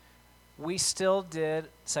 5th, we still did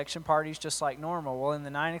section parties just like normal. Well, in the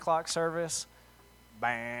 9 o'clock service,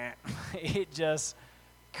 bam, it just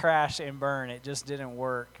crashed and burned. It just didn't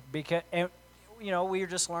work. We were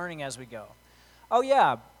just learning as we go. Oh,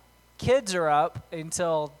 yeah. Kids are up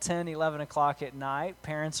until 10, 11 o'clock at night.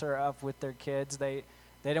 Parents are up with their kids. They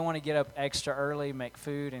don't want to get up extra early, make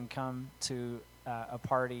food, and come to a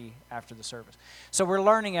party after the service. So we're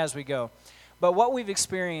learning as we go. But what we've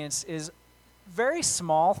experienced is very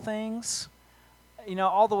small things,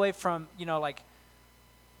 all the way from, like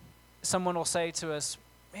someone will say to us,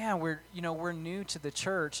 man, we're new to the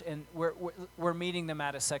church, and we're meeting them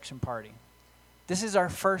at a section party. This is our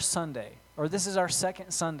first Sunday, or this is our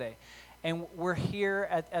second Sunday, and we're here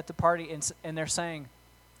at the party, and they're saying,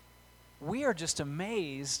 we are just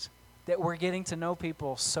amazed that we're getting to know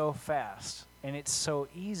people so fast, and it's so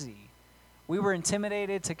easy. We were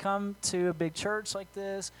intimidated to come to a big church like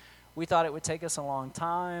this. We thought it would take us a long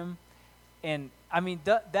time, and I mean,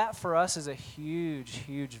 that for us is a huge,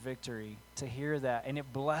 huge victory to hear that, and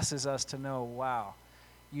it blesses us to know, wow,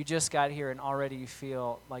 you just got here and already you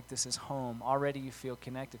feel like this is home. Already you feel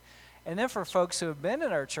connected. And then for folks who have been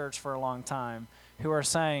in our church for a long time who are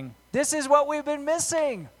saying, this is what we've been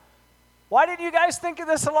missing. Why didn't you guys think of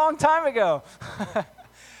this a long time ago?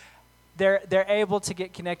 They're able to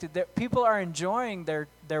get connected. People are enjoying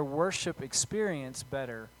their worship experience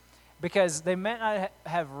better because they may not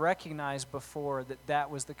have recognized before that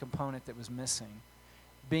was the component that was missing,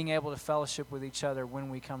 being able to fellowship with each other when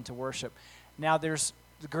we come to worship. Now there's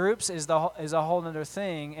groups is a whole other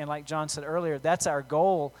thing, and like John said earlier, that's our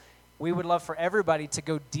goal. We would love for everybody to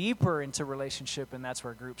go deeper into relationship, and that's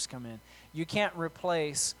where groups come in. You can't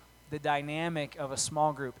replace the dynamic of a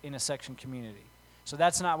small group in a section community. So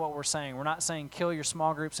that's not what we're saying. We're not saying kill your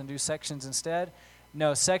small groups and do sections instead.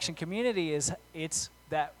 No, section community it's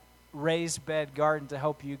that raised bed garden to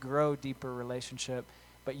help you grow deeper relationship,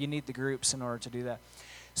 but you need the groups in order to do that.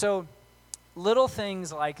 So little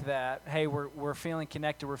things like that, hey, we're feeling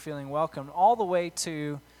connected, we're feeling welcome, all the way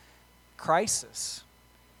to crisis.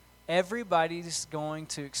 Everybody's going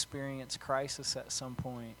to experience crisis at some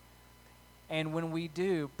point. And when we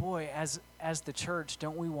do, boy, as the church,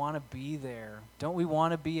 don't we want to be there? Don't we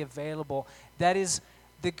want to be available? That is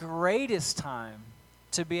the greatest time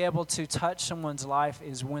to be able to touch someone's life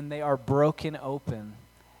is when they are broken open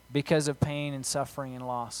because of pain and suffering and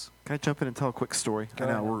loss. Can I jump in and tell a quick story? Go I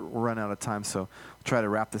know ahead. we're running out of time, so we'll try to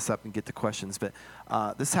wrap this up and get to questions. But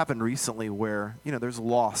this happened recently where, there's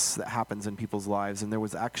loss that happens in people's lives. And there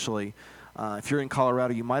was actually, if you're in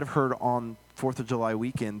Colorado, you might have heard on 4th of July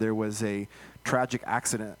weekend, there was a tragic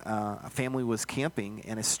accident. A family was camping,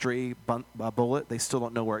 and a stray bullet, they still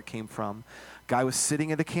don't know where it came from. Guy was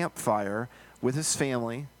sitting at a campfire with his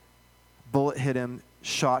family. Bullet hit him,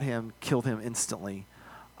 shot him, killed him instantly.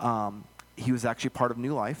 He was actually part of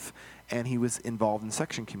New Life, and he was involved in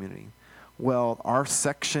section community. Well, our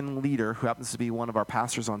section leader, who happens to be one of our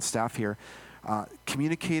pastors on staff here,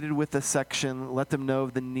 communicated with the section, let them know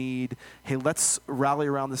of the need. Hey, let's rally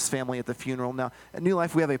around this family at the funeral. Now, at New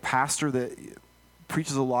Life, we have a pastor that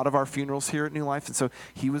preaches a lot of our funerals here at New Life, and so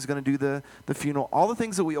he was going to do the funeral. All the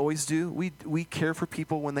things that we always do, we care for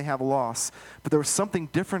people when they have a loss. But there was something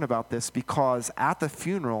different about this because at the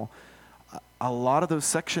funeral, a lot of those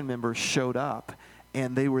section members showed up,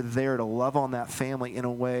 and they were there to love on that family in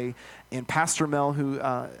a way. And Pastor Mel, who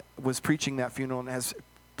was preaching that funeral and has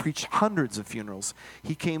preached hundreds of funerals,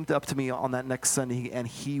 he came up to me on that next Sunday, and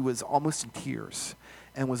he was almost in tears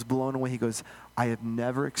and was blown away. He goes, I have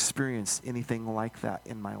never experienced anything like that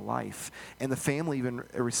in my life. And the family even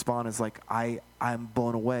responded like, I'm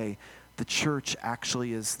blown away. The church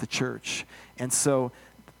actually is the church. And so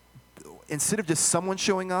instead of just someone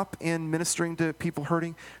showing up and ministering to people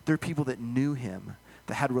hurting, there are people that knew him,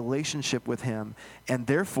 that had relationship with him, and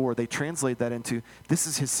therefore they translate that into, this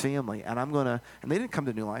is his family, and and they didn't come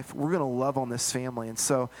to New Life, we're going to love on this family. And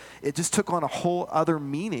so it just took on a whole other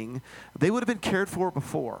meaning. They would have been cared for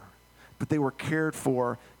before, but they were cared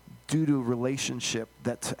for due to a relationship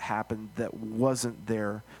that happened that wasn't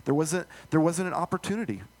there. There wasn't an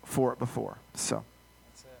opportunity for it before. So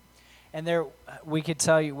that's it. And there, we could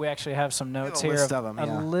tell you, we actually have some notes here of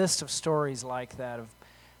a list of stories like that of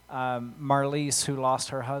Marlise, who lost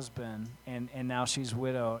her husband, and now she's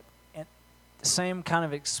widowed. And the same kind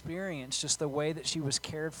of experience, just the way that she was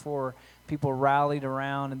cared for. People rallied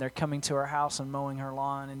around, and they're coming to her house and mowing her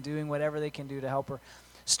lawn and doing whatever they can do to help her.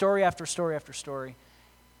 Story after story after story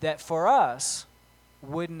that for us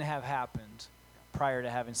wouldn't have happened prior to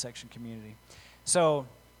having Section Community. So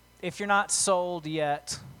if you're not sold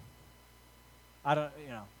yet,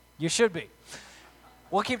 you should be.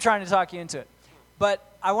 We'll keep trying to talk you into it. But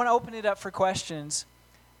I want to open it up for questions.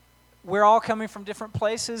 We're all coming from different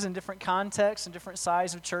places and different contexts and different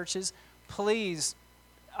sizes of churches. Please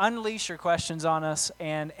unleash your questions on us.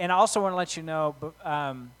 And I also want to let you know,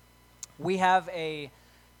 we have a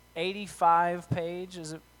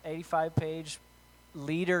 85-page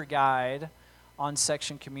leader guide on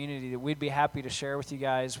Section Community that we'd be happy to share with you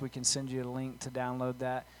guys. We can send you a link to download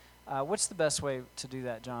that. What's the best way to do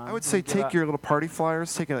that, John? I would say take your little party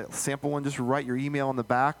flyers, take a sample one, just write your email on the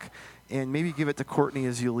back, and maybe give it to Courtney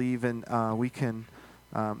as you leave, and we can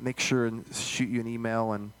make sure and shoot you an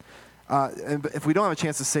email. And if we don't have a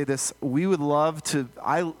chance to say this, we would love to.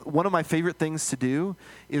 One of my favorite things to do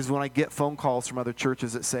is when I get phone calls from other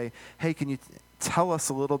churches that say, hey, can you tell us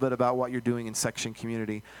a little bit about what you're doing in Section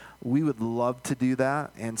Community? We would love to do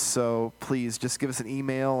that, and so please just give us an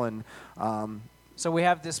email. And so we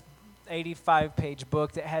have this 85-page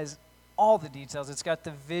book that has all the details. It's got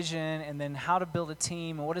the vision and then how to build a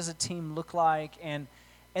team and what does a team look like, and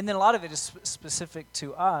then a lot of it is specific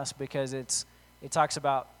to us because it talks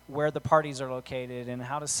about where the parties are located and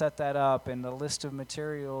how to set that up and the list of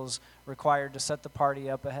materials required to set the party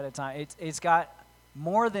up ahead of time. It's got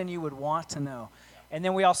more than you would want to know. And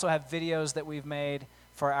then we also have videos that we've made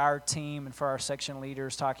for our team and for our section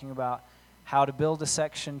leaders talking about how to build a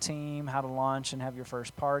section team, how to launch and have your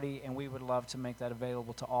first party, and we would love to make that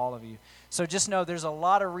available to all of you. So just know there's a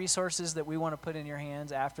lot of resources that we want to put in your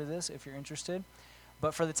hands after this if you're interested.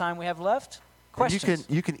 But for the time we have left, questions.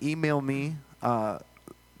 You can email me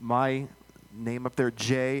my name up there,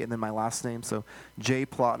 Jay, and then my last name, so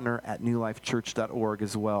jplotner@newlifechurch.org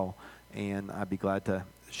as well, and I'd be glad to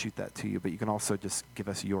shoot that to you. But you can also just give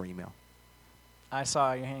us your email. I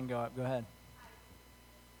saw your hand go up. Go ahead.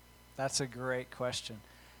 That's a great question.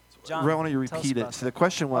 John, why don't you repeat it? So the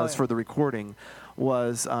question was for the recording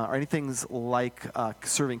was, are any things like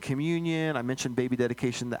serving communion? I mentioned baby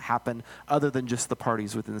dedication that happen other than just the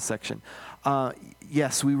parties within the section.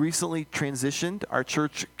 Yes, we recently transitioned. Our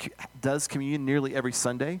church does communion nearly every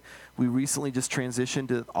Sunday. We recently just transitioned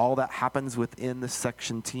to all that happens within the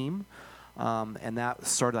section team. And that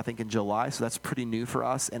started, I think, in July, so that's pretty new for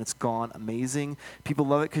us, and it's gone amazing. People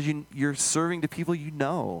love it because you're serving to people you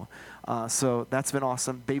know. So that's been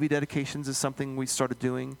awesome. Baby dedications is something we started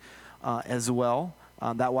doing as well.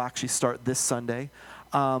 That will actually start this Sunday.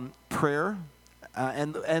 Prayer.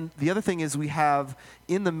 And the other thing is we have,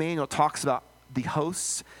 in the manual, it talks about the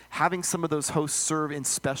hosts, having some of those hosts serve in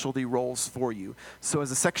specialty roles for you. So as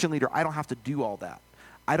a section leader, I don't have to do all that.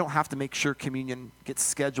 I don't have to make sure communion gets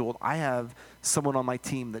scheduled. I have someone on my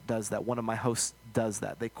team that does that. One of my hosts does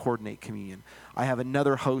that. They coordinate communion. I have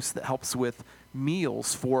another host that helps with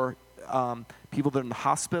meals for people that are in the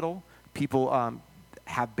hospital, people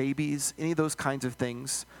have babies, any of those kinds of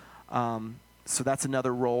things. So that's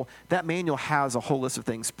another role. That manual has a whole list of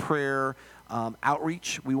things. Prayer,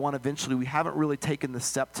 outreach. We haven't really taken the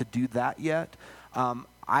step to do that yet.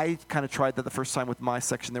 I kind of tried that the first time with my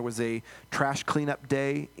section. There was a trash cleanup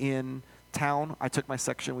day in town. I took my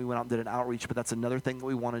section. We went out and did an outreach, but that's another thing that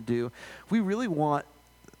we want to do. We really want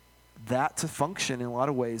that to function in a lot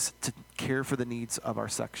of ways to care for the needs of our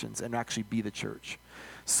sections and actually be the church.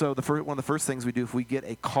 So one of the first things we do if we get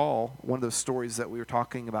a call, one of those stories that we were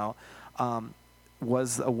talking about,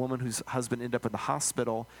 was a woman whose husband ended up in the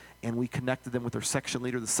hospital, and we connected them with their section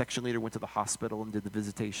leader. The section leader went to the hospital and did the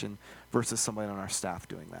visitation versus somebody on our staff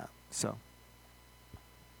doing that. So,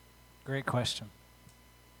 great question.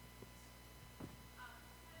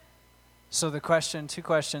 So the question, two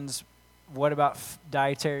questions, what about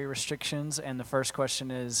dietary restrictions? And the first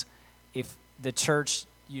question is, if the church,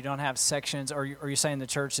 you don't have sections, or are you saying the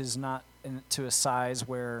church is not to a size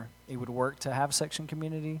where it would work to have section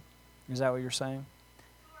community? Is that what you're saying?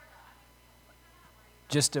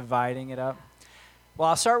 Just dividing it up? Well,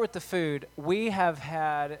 I'll start with the food. We have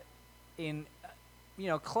had in,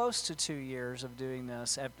 close to 2 years of doing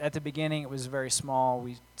this. At the beginning, it was very small.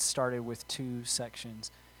 We started with 2 sections.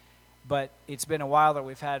 But it's been a while that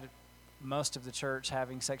we've had most of the church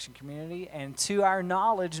having section community. And to our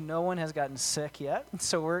knowledge, no one has gotten sick yet.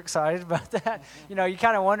 So we're excited about that. You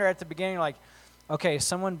kind of wonder at the beginning, like, okay,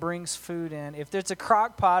 someone brings food in. If it's a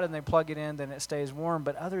crock pot and they plug it in, then it stays warm.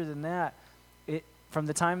 But other than that, from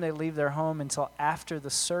the time they leave their home until after the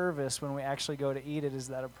service, when we actually go to eat it, is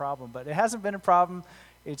that a problem? But it hasn't been a problem.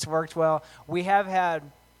 It's worked well. We have had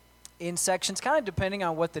in sections, kind of depending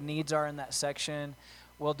on what the needs are in that section,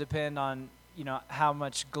 will depend on, how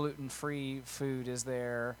much gluten-free food is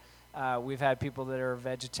there. We've had people that are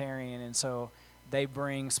vegetarian, and so they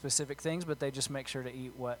bring specific things, but they just make sure to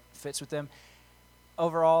eat what fits with them.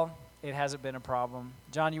 Overall, it hasn't been a problem.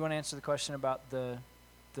 John, you want to answer the question about the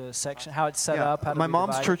section, how it's set up? How my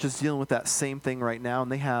mom's divide church is dealing with that same thing right now,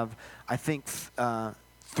 and they have, I think,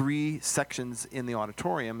 3 sections in the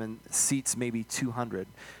auditorium and seats maybe 200,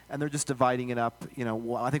 and they're just dividing it up.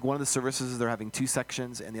 I think one of the services they're having 2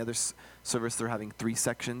 sections, and the other service they're having 3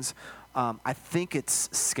 sections. I think it's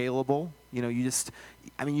scalable.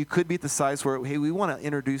 You could be at the size where, hey, we want to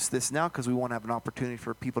introduce this now because we want to have an opportunity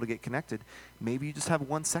for people to get connected. Maybe you just have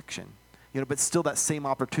 1 section. But still that same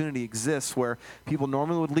opportunity exists where people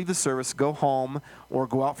normally would leave the service, go home, or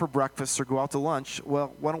go out for breakfast or go out to lunch.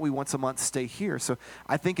 Well, why don't we once a month stay here? So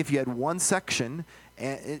I think if you had 1 section,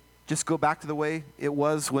 and just go back to the way it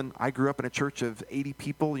was when I grew up in a church of 80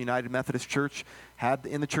 people, United Methodist Church, had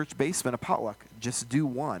in the church basement a potluck. Just do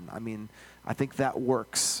 1. I think that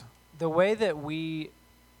works. The way that we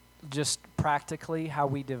just practically, how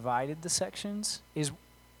we divided the sections is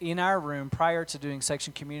in our room, prior to doing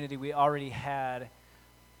section community, we already had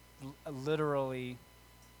literally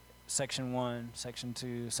section 1, section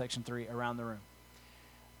 2, section 3 around the room.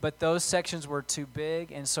 But those sections were too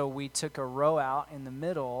big, and so we took a row out in the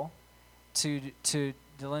middle to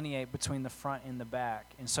delineate between the front and the back.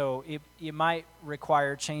 And so it might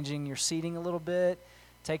require changing your seating a little bit,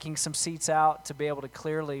 taking some seats out to be able to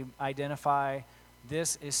clearly identify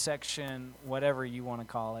this is section whatever you want to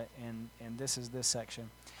call it, and this is this section.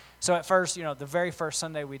 So at first, the very first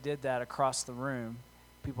Sunday we did that across the room,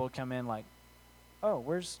 people would come in like, oh,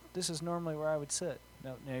 this is normally where I would sit.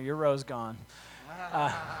 No, your row's gone.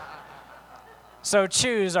 So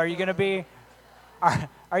choose, are you going to be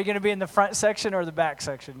in the front section or the back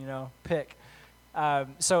section, pick.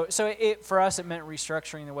 So for us, it meant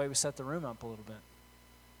restructuring the way we set the room up a little bit.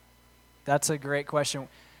 That's a great question.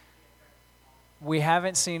 We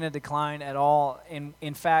haven't seen a decline at all.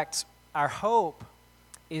 In fact, our hope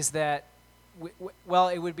is that,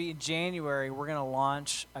 it would be in January, we're going to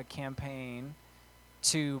launch a campaign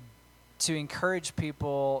to encourage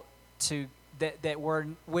people that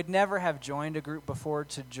would never have joined a group before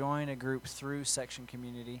to join a group through section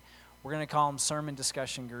community. We're going to call them sermon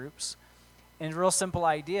discussion groups. And a real simple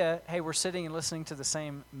idea, hey, we're sitting and listening to the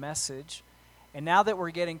same message. And now that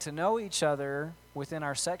we're getting to know each other within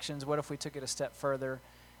our sections, what if we took it a step further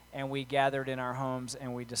and we gathered in our homes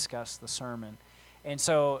and we discussed the sermon? And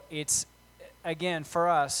so it's, again, for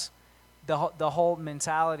us, the whole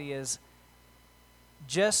mentality is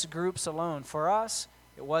just groups alone. For us,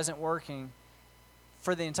 it wasn't working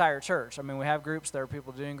for the entire church. We have groups, there are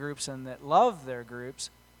people doing groups and that love their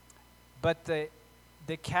groups, but the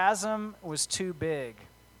chasm was too big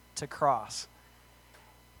to cross.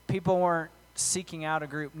 People weren't seeking out a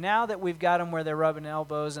group. Now that we've got them where they're rubbing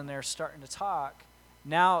elbows and they're starting to talk,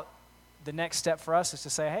 now the next step for us is to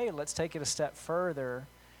say, hey, let's take it a step further.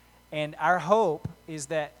 And our hope is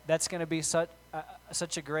that that's going to be such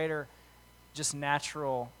a greater, just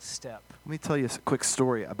natural step. Let me tell you a quick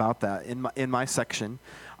story about that. In my section,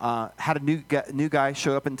 had a new guy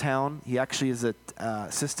show up in town. He actually is an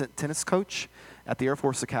assistant tennis coach at the Air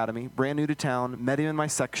Force Academy, brand new to town, met him in my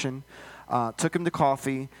section, took him to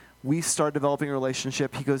coffee. We started developing a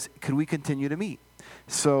relationship. He goes, could we continue to meet?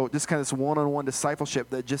 So just kind of this one-on-one discipleship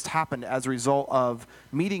that just happened as a result of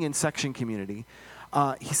meeting in section community.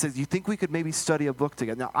 He said, you think we could maybe study a book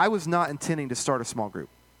together? Now, I was not intending to start a small group.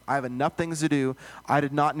 I have enough things to do. I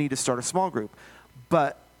did not need to start a small group.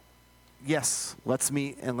 But yes, let's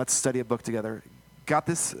meet and let's study a book together. Got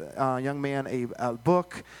this young man a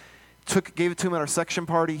book, gave it to him at our section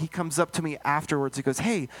party. He comes up to me afterwards. He goes,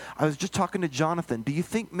 hey, I was just talking to Jonathan. Do you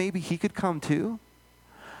think maybe he could come too?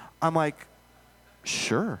 I'm like,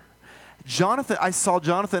 sure. Jonathan, I saw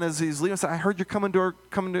Jonathan as he's leaving. I said, I heard you're coming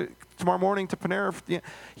tomorrow morning to Panera.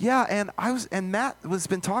 Yeah, and Matt has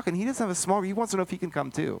been talking. He doesn't have a small group. He wants to know if he can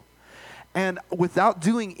come too. And without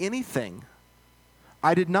doing anything,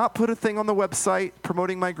 I did not put a thing on the website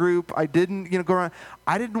promoting my group. I didn't, go around.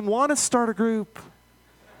 I didn't want to start a group.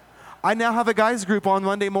 I now have a guys group on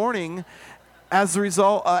Monday morning as a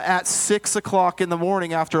result at 6 o'clock in the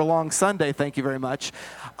morning after a long Sunday. Thank you very much.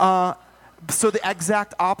 So the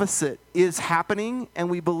exact opposite is happening, and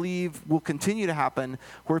we believe will continue to happen,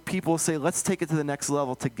 where people say, let's take it to the next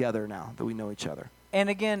level together now that we know each other. And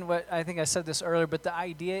again, what I think I said this earlier, but the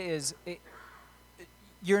idea is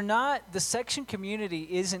the section community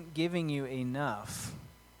isn't giving you enough,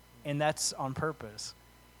 and that's on purpose.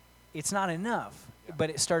 It's not enough, but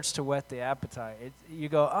it starts to whet the appetite. You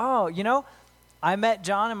go, oh, I met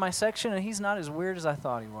John in my section, and he's not as weird as I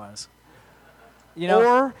thought he was.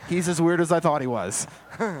 Or he's as weird as I thought he was.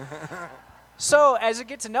 So as you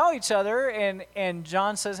get to know each other, and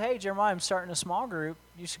John says, hey, Jeremiah, I'm starting a small group.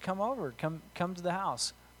 You should come over. Come to the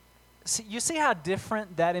house. You see how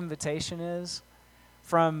different that invitation is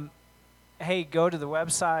from, hey, go to the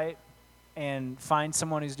website and find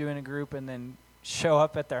someone who's doing a group and then show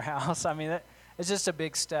up at their house. I mean, it's just a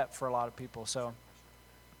big step for a lot of people. So,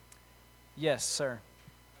 yes, sir.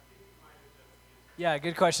 Yeah,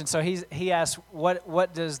 good question. So he asked,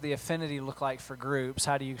 what does the affinity look like for groups?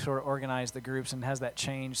 How do you sort of organize the groups, and has that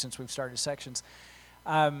changed since we've started sections?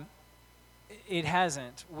 It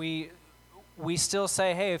hasn't. We still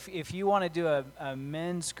say, hey, if you want to do a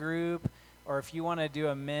men's group, or if you want to do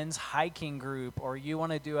a men's hiking group, or you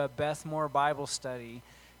want to do a Beth Moore Bible study,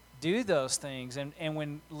 do those things. And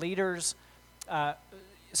when leaders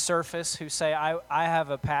surface who say, I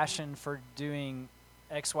have a passion for doing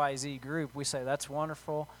XYZ group, we say, that's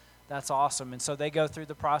wonderful, that's awesome. And so they go through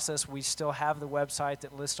the process. We still have the website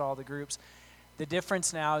that lists all the groups. The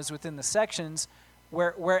difference now is within the sections,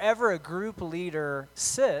 wherever a group leader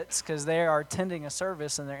sits, because they are attending a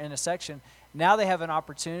service and they're in a section, now they have an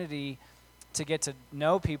opportunity to get to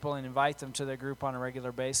know people and invite them to their group on a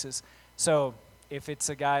regular basis. So if it's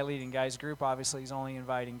a guy leading guys group, obviously he's only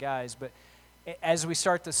inviting guys. But as we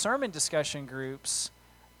start the sermon discussion groups,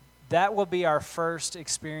 that will be our first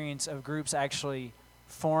experience of groups actually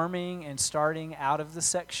forming and starting out of the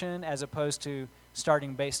section, as opposed to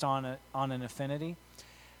starting based on an affinity.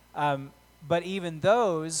 But even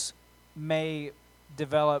those may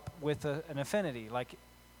develop with an affinity. Like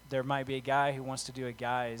there might be a guy who wants to do a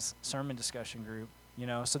guy's sermon discussion group,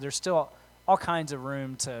 So there's still all kinds of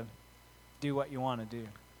room to do what you want to do.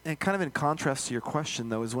 And kind of in contrast to your question,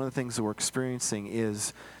 though, is one of the things that we're experiencing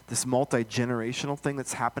is this multi-generational thing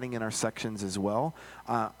that's happening in our sections as well.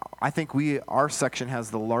 I think our section has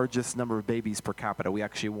the largest number of babies per capita. We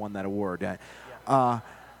actually won that award.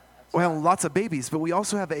 Well, lots of babies, but we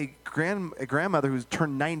also have a grandmother who's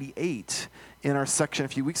turned 98 in our section a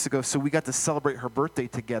few weeks ago, so we got to celebrate her birthday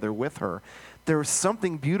together with her. There was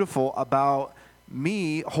something beautiful about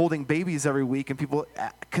me holding babies every week and people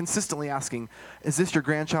consistently asking, is this your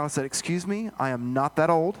grandchild? I said, excuse me, I am not that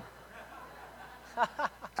old.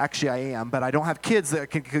 Actually, I am, but I don't have kids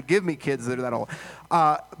that could give me kids that are that old.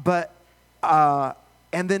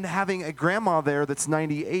 And then having a grandma there that's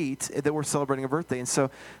 98 that we're celebrating a birthday. And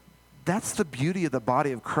so that's the beauty of the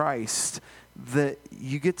body of Christ, that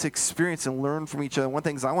you get to experience and learn from each other. One of the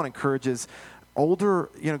things I want to encourage is older,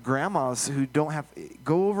 grandmas who don't have,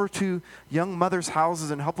 go over to young mothers' houses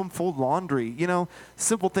and help them fold laundry,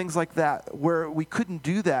 simple things like that, where we couldn't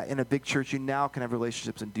do that in a big church. You now can have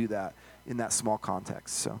relationships and do that in that small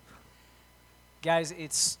context. So, guys,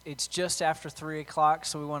 it's just after 3 o'clock,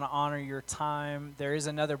 so we want to honor your time. There is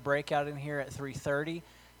another breakout in here at 3:30.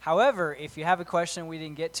 However, if you have a question we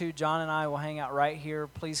didn't get to, John and I will hang out right here.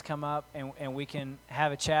 Please come up and we can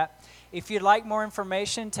have a chat. If you'd like more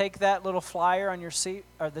information, take that little flyer on your seat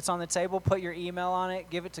or that's on the table, put your email on it,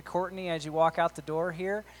 give it to Courtney as you walk out the door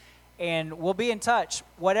here, and we'll be in touch.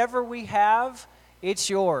 Whatever we have, it's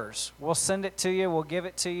yours. We'll send it to you. We'll give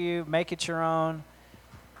it to you. Make it your own.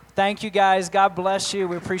 Thank you, guys. God bless you.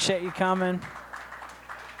 We appreciate you coming.